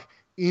knock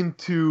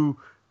into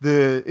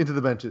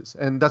the benches.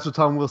 And that's what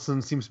Tom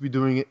Wilson seems to be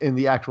doing in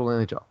the actual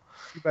NHL.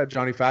 Too bad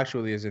Johnny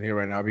Factually isn't here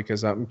right now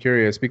because I'm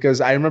curious.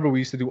 Because I remember we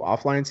used to do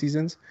offline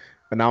seasons,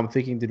 but now I'm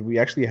thinking, did we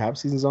actually have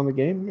seasons on the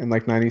game in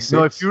like 96?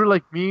 No, if you were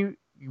like me,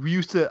 I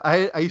used to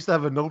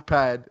have a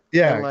notepad.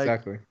 Yeah, and, like,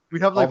 exactly.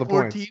 We'd have like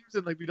 4 teams,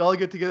 and like we'd all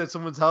get together at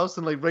someone's house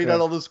and like write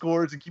out all the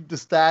scores and keep the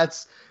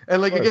stats.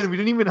 And like again, we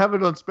didn't even have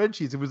it on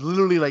spreadsheets. It was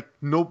literally like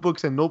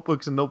notebooks and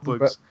notebooks and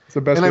notebooks. It's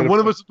the best. And like one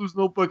of us would lose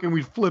notebook and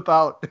we'd flip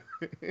out.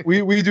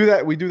 we do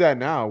that. We do that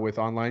now with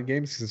online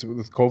games because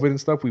with COVID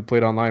and stuff. We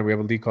played online. We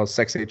have a league called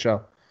Sex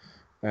HL,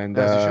 and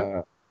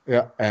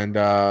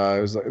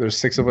there's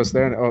 6 of us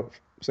there, and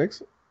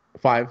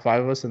five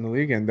of us in the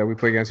league, and we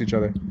play against each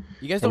other.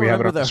 You guys don't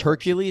remember the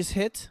Hercules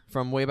hit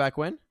from way back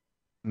when?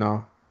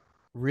 No.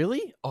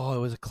 Really? Oh, it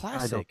was a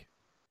classic.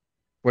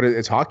 What?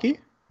 It's hockey?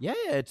 Yeah,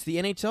 it's the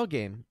NHL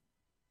game.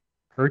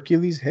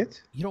 Hercules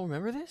hit? You don't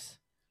remember this?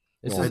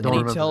 This No, is I don't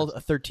remember NHL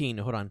this. 13.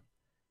 Hold on.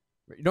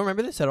 You don't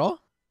remember this at all?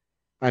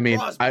 I mean,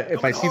 Crosby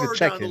if I coming see the hard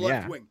check, down then the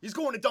left yeah. wing. He's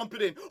going to dump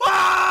it in.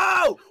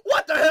 Oh!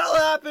 What the hell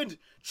happened?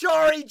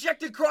 Chara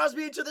ejected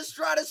Crosby into the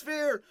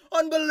stratosphere.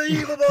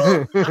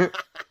 Unbelievable.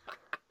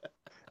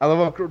 I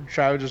love how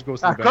Chara just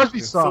goes to the bench. Crosby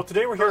too. sucked. So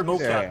today we're here at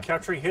MoCap, Yeah.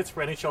 capturing hits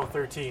for NHL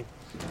 13.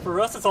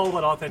 For us, it's all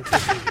about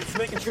authenticity. It's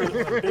making sure that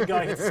when a big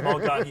guy hits a small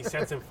guy, he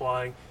sends him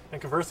flying. And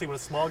conversely, when a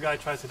small guy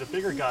tries to hit a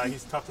bigger guy,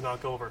 he's tough to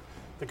knock over.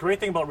 The great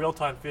thing about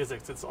real-time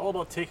physics, it's all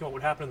about taking what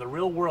would happen in the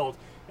real world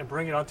and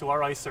bringing it onto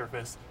our ice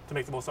surface to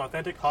make the most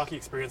authentic hockey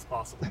experience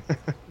possible.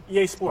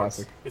 EA Sports,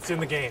 Classic. it's in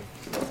the game.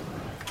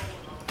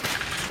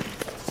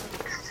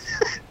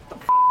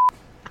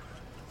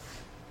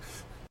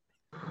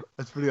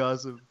 That's pretty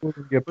awesome.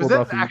 Get Was pulled that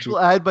off an of actual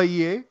YouTube. ad by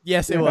EA?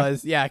 Yes, it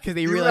was. Yeah, because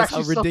they They were realized how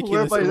actually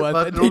ridiculous self-aware it was.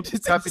 by And their they own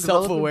just crappy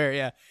self-aware.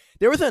 Yeah,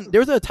 there was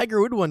a Tiger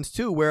Woods ones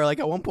too, where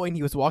like at one point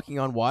he was walking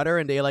on water,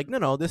 and they like,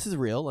 no, this is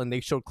real, and they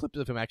showed clips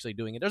of him actually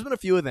doing it. There's been a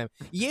few of them.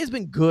 EA has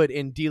been good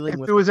in dealing If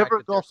with there was the fact ever a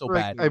that they're so golfer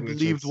bad. I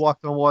believed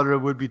walked on water, it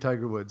would be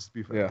Tiger Woods. To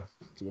be fair. Yeah,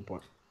 that's a good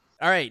point.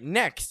 All right,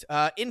 next,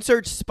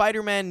 insert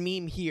Spider-Man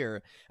meme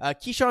here.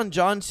 Keyshawn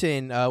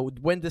Johnson,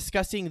 when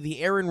discussing the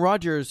Aaron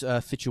Rodgers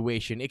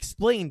situation,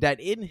 explained that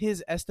in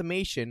his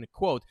estimation,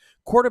 quote,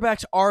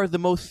 quarterbacks are the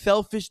most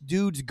selfish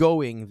dudes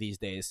going these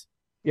days.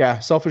 Yeah,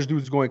 selfish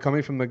dudes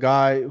coming from the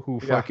guy who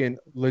fucking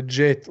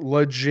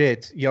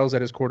legit yells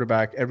at his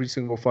quarterback every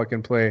single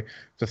fucking play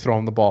to throw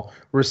him the ball.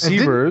 Receivers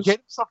And didn't he get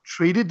himself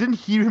traded? Didn't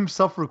he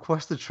himself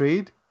request a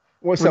trade?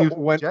 when he was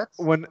with the Jets?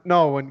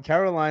 when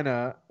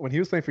Carolina, when he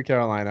was playing for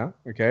Carolina,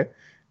 okay,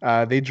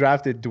 they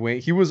drafted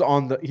Dwayne. He was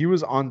on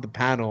the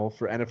panel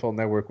for NFL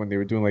Network when they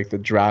were doing like the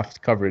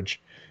draft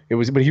coverage.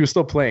 But he was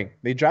still playing.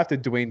 They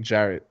drafted Dwayne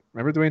Jarrett.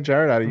 Remember Dwayne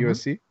Jarrett out of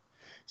USC?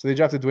 So they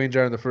drafted Dwayne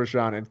Jarrett in the first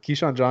round, and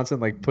Keyshawn Johnson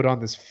like put on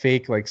this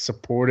fake like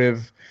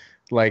supportive,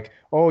 like,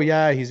 oh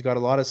yeah, he's got a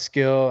lot of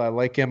skill. I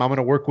like him. I'm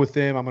gonna work with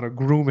him. I'm gonna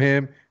groom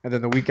him. And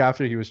then the week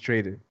after, he was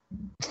traded.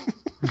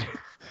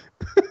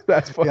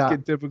 That's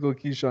fucking typical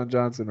Keyshawn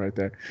Johnson right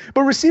there.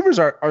 But receivers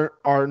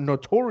are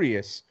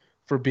notorious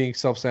for being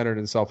self-centered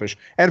and selfish,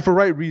 and for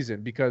right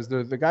reason, because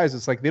they're the guys.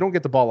 It's like they don't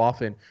get the ball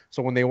often,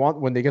 so when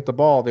they get the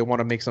ball, they want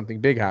to make something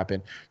big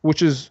happen.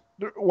 Which is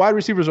wide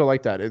receivers are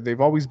like that.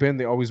 They've always been,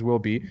 they always will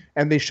be,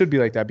 and they should be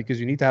like that because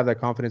you need to have that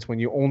confidence when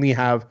you only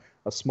have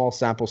a small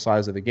sample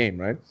size of the game,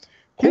 right?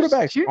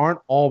 Quarterbacks aren't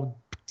all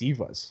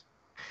divas.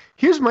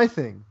 Here's my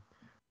thing.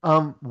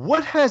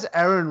 What has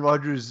Aaron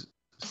Rodgers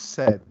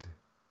said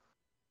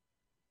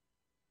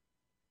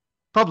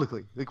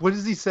publicly? Like, what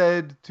has he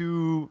said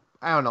to,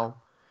 I don't know,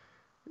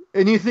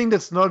 anything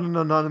that's not an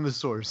anonymous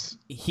source?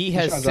 He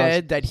has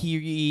said that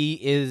he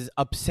is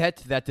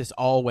upset that this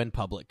all went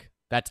public.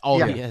 That's all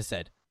he has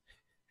said.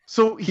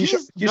 So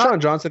Keyshawn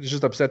Johnson is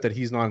just upset that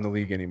he's not in the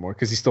league anymore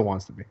because he still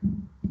wants to be.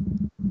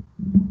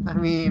 I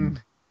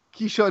mean,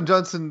 Keyshawn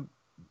Johnson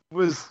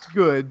was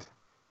good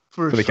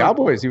for the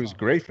Cowboys. He was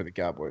great for the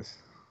Cowboys.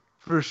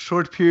 For a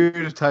short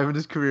period of time in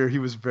his career, he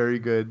was very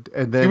good.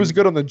 And then he was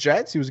good on the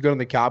Jets. He was good on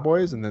the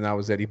Cowboys, and then that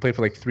was it. He played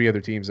for like 3 other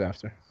teams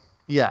after.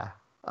 Yeah,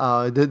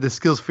 the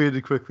skills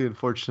faded quickly,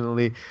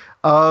 unfortunately.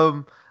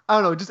 I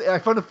don't know. Just I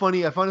found it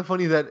funny. I found it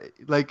funny that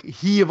like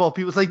he of all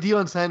people, it's like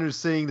Deion Sanders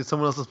saying that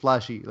someone else is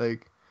flashy.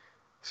 Like,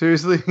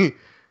 seriously,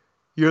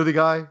 you're the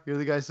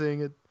guy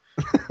saying it.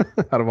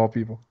 Out of all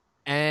people.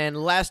 And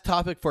last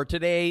topic for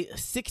today,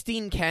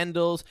 16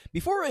 Candles.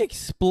 Before I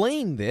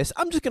explain this,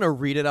 I'm just going to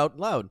read it out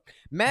loud.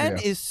 Man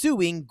is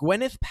suing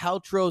Gwyneth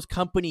Paltrow's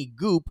company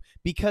Goop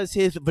because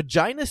his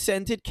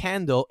vagina-scented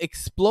candle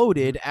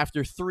exploded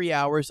after 3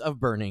 hours of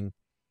burning.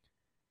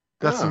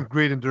 That's some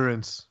great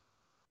endurance.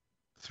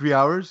 3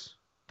 hours?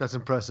 That's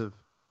impressive.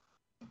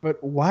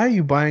 But why are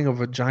you buying a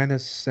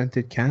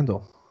vagina-scented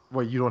candle?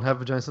 What, you don't have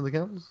vagina-scented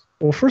candles?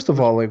 Well, first of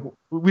all, like...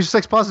 We're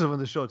sex positive on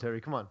the show,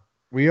 Terry. Come on.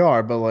 We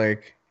are, but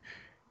like...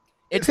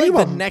 It's like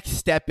the next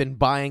step in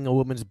buying a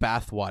woman's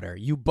bathwater.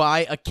 You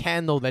buy a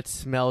candle that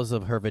smells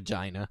of her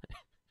vagina.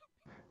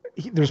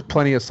 There's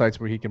plenty of sites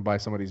where he can buy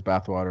somebody's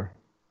bathwater.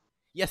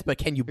 Yes, but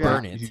can you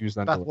burn it? You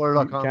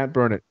can't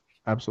burn it.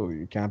 Absolutely,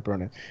 you can't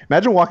burn it.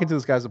 Imagine walking to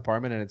this guy's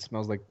apartment and it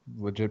smells like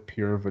legit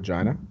pure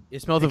vagina.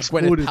 It smells of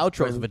Gwyneth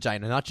Paltrow's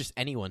vagina, not just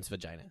anyone's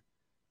vagina.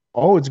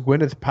 Oh, it's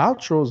Gwyneth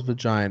Paltrow's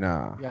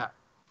vagina. Yeah.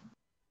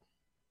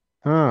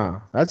 Huh.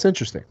 That's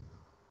interesting.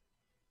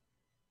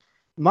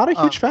 Not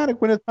a huge fan of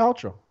Gwyneth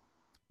Paltrow.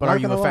 But are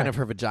you a fan of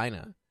her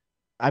vagina?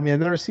 I mean,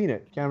 I've never seen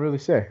it. Can't really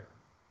say.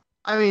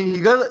 I mean,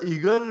 you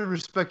gotta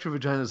respect her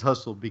vagina's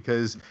hustle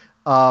because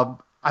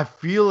I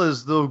feel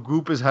as though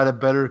Goop has had a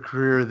better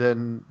career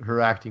than her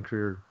acting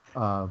career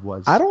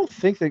was. I don't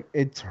think that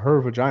it's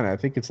her vagina. I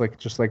think it's like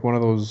just like one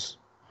of those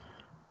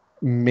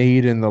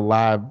made in the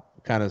lab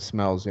kind of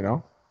smells, you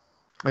know?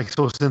 Like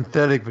so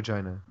synthetic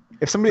vagina.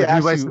 If somebody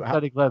asks you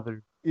synthetic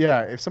leather.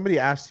 Yeah, if somebody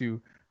asks you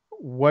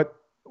what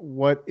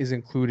is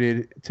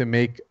included to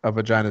make a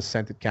vagina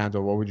scented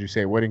candle, what would you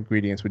say? What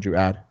ingredients would you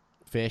add?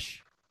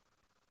 Fish.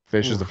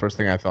 Fish is the first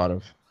thing I thought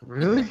of.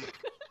 Really?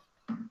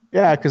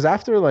 Yeah, because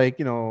after like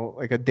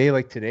a day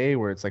like today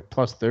where it's like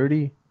plus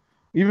 30,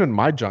 even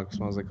my junk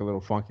smells like a little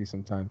funky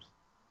sometimes.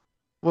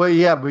 Well,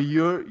 yeah, but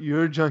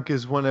your junk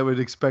is one I would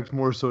expect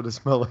more so to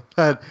smell like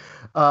that.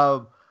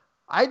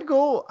 I'd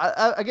go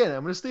again.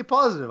 I'm gonna stay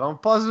positive. I'm a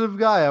positive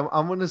guy.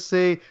 I'm gonna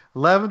say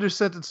lavender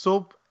scented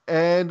soap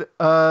and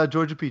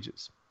Georgia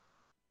peaches.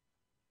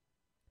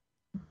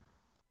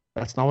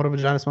 That's not what a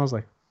vagina smells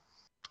like.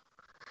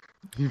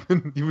 I'm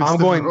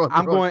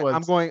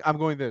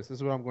going this. This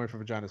is what I'm going for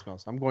vagina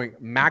smells. I'm going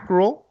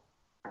mackerel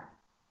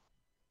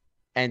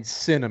and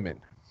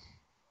cinnamon.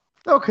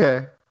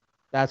 Okay.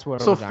 That's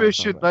what. So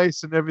fish and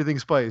nice and everything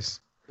spice.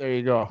 There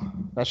you go.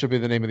 That should be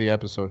the name of the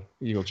episode.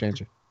 Eagle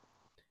Changer.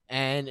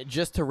 And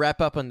just to wrap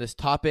up on this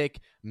topic,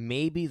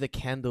 maybe the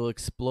candle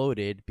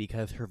exploded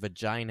because her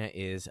vagina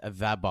is a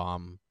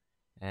vabomb.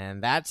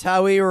 And that's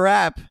how we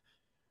wrap.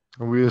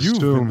 You've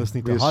been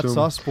listening to Hot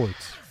Sauce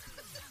Sports.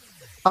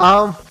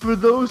 For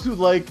those who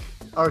like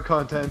our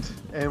content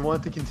and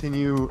want to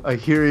continue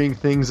hearing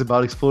things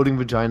about exploding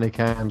vagina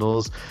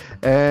candles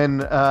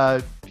and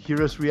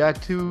hear us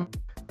react to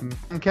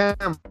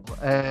Campbell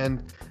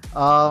and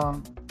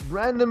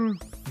random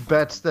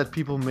bets that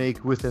people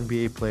make with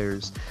NBA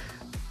players,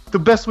 the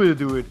best way to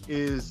do it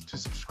is to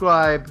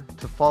subscribe,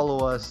 to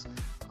follow us,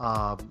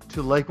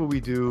 to like what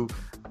we do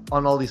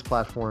on all these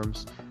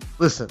platforms.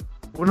 Listen,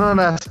 we're not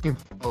asking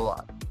for a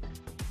lot.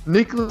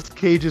 Nicolas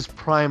Cage's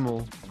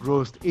Primal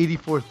grossed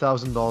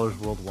 $84,000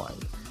 worldwide.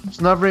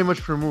 It's not very much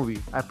for a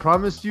movie. I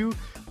promise you,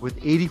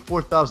 with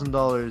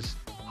 $84,000,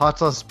 Hot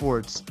Sauce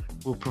Sports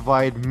will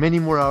provide many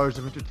more hours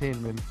of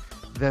entertainment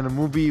than a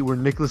movie where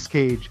Nicolas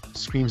Cage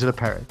screams at a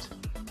parrot.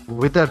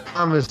 With that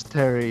promise,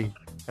 Terry,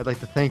 I'd like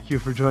to thank you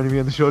for joining me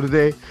on the show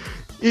today.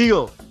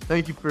 Eagle,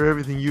 thank you for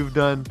everything you've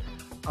done.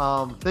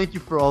 Thank you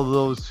for all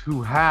those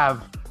who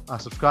have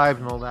subscribed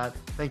and all that.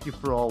 Thank you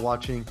for all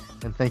watching,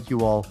 and thank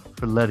you all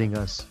for letting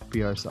us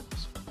be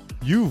ourselves.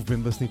 You've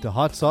been listening to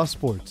Hot Sauce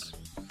Sports.